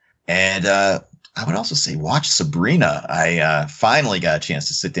year. And I would also say watch Sabrina. I finally got a chance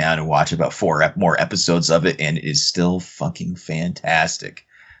to sit down and watch about 4 more episodes of it, and it is still fucking fantastic.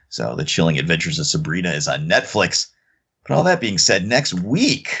 So The Chilling Adventures of Sabrina is on Netflix. But all that being said, next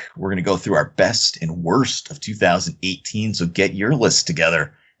week, we're going to go through our best and worst of 2018. So get your list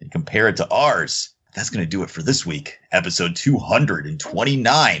together and compare it to ours. That's going to do it for this week, episode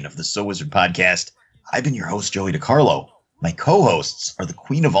 229 of the So Wizard Podcast. I've been your host, Joey DiCarlo. My co-hosts are the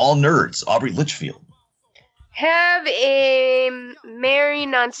queen of all nerds, Aubrey Litchfield. Have a merry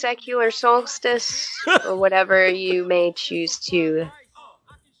non-secular solstice, or whatever you may choose to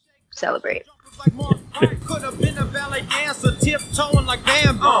celebrate. Could have been a ballet dancer, tiptoeing like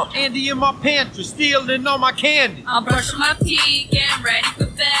Bambi. Andy in my pantry, stealing all my candy. I'll brush my teeth, getting ready for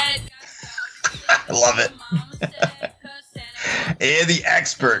bed. I love it. And the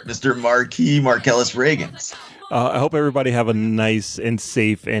expert, Mr. Marcellus Reagans. I hope everybody have a nice and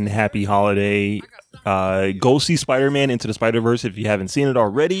safe and happy holiday. Go see Spider-Man Into the Spider-Verse if you haven't seen it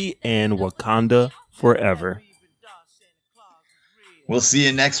already, and Wakanda Forever. We'll see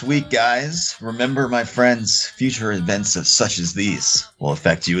you next week, guys. Remember, my friends, future events such as these will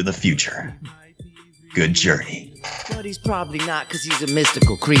affect you in the future. Good journey. But he's probably not, because he's a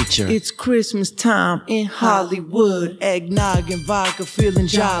mystical creature. It's Christmas time in Hollywood. Eggnog and vodka feeling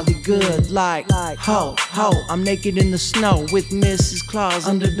jolly good. Like ho, ho, I'm naked in the snow with Mrs. Claus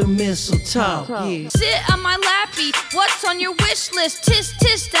under the mistletoe. Yeah. Sit on my lappy. What's on your wish list? Tisk,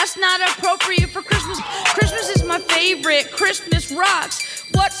 tisk, that's not appropriate for Christmas. Christmas is my favorite. Christmas rocks.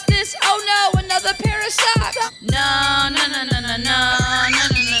 What's this? Oh no, another pair of socks. No, no, no, no, no, no, no, no, no.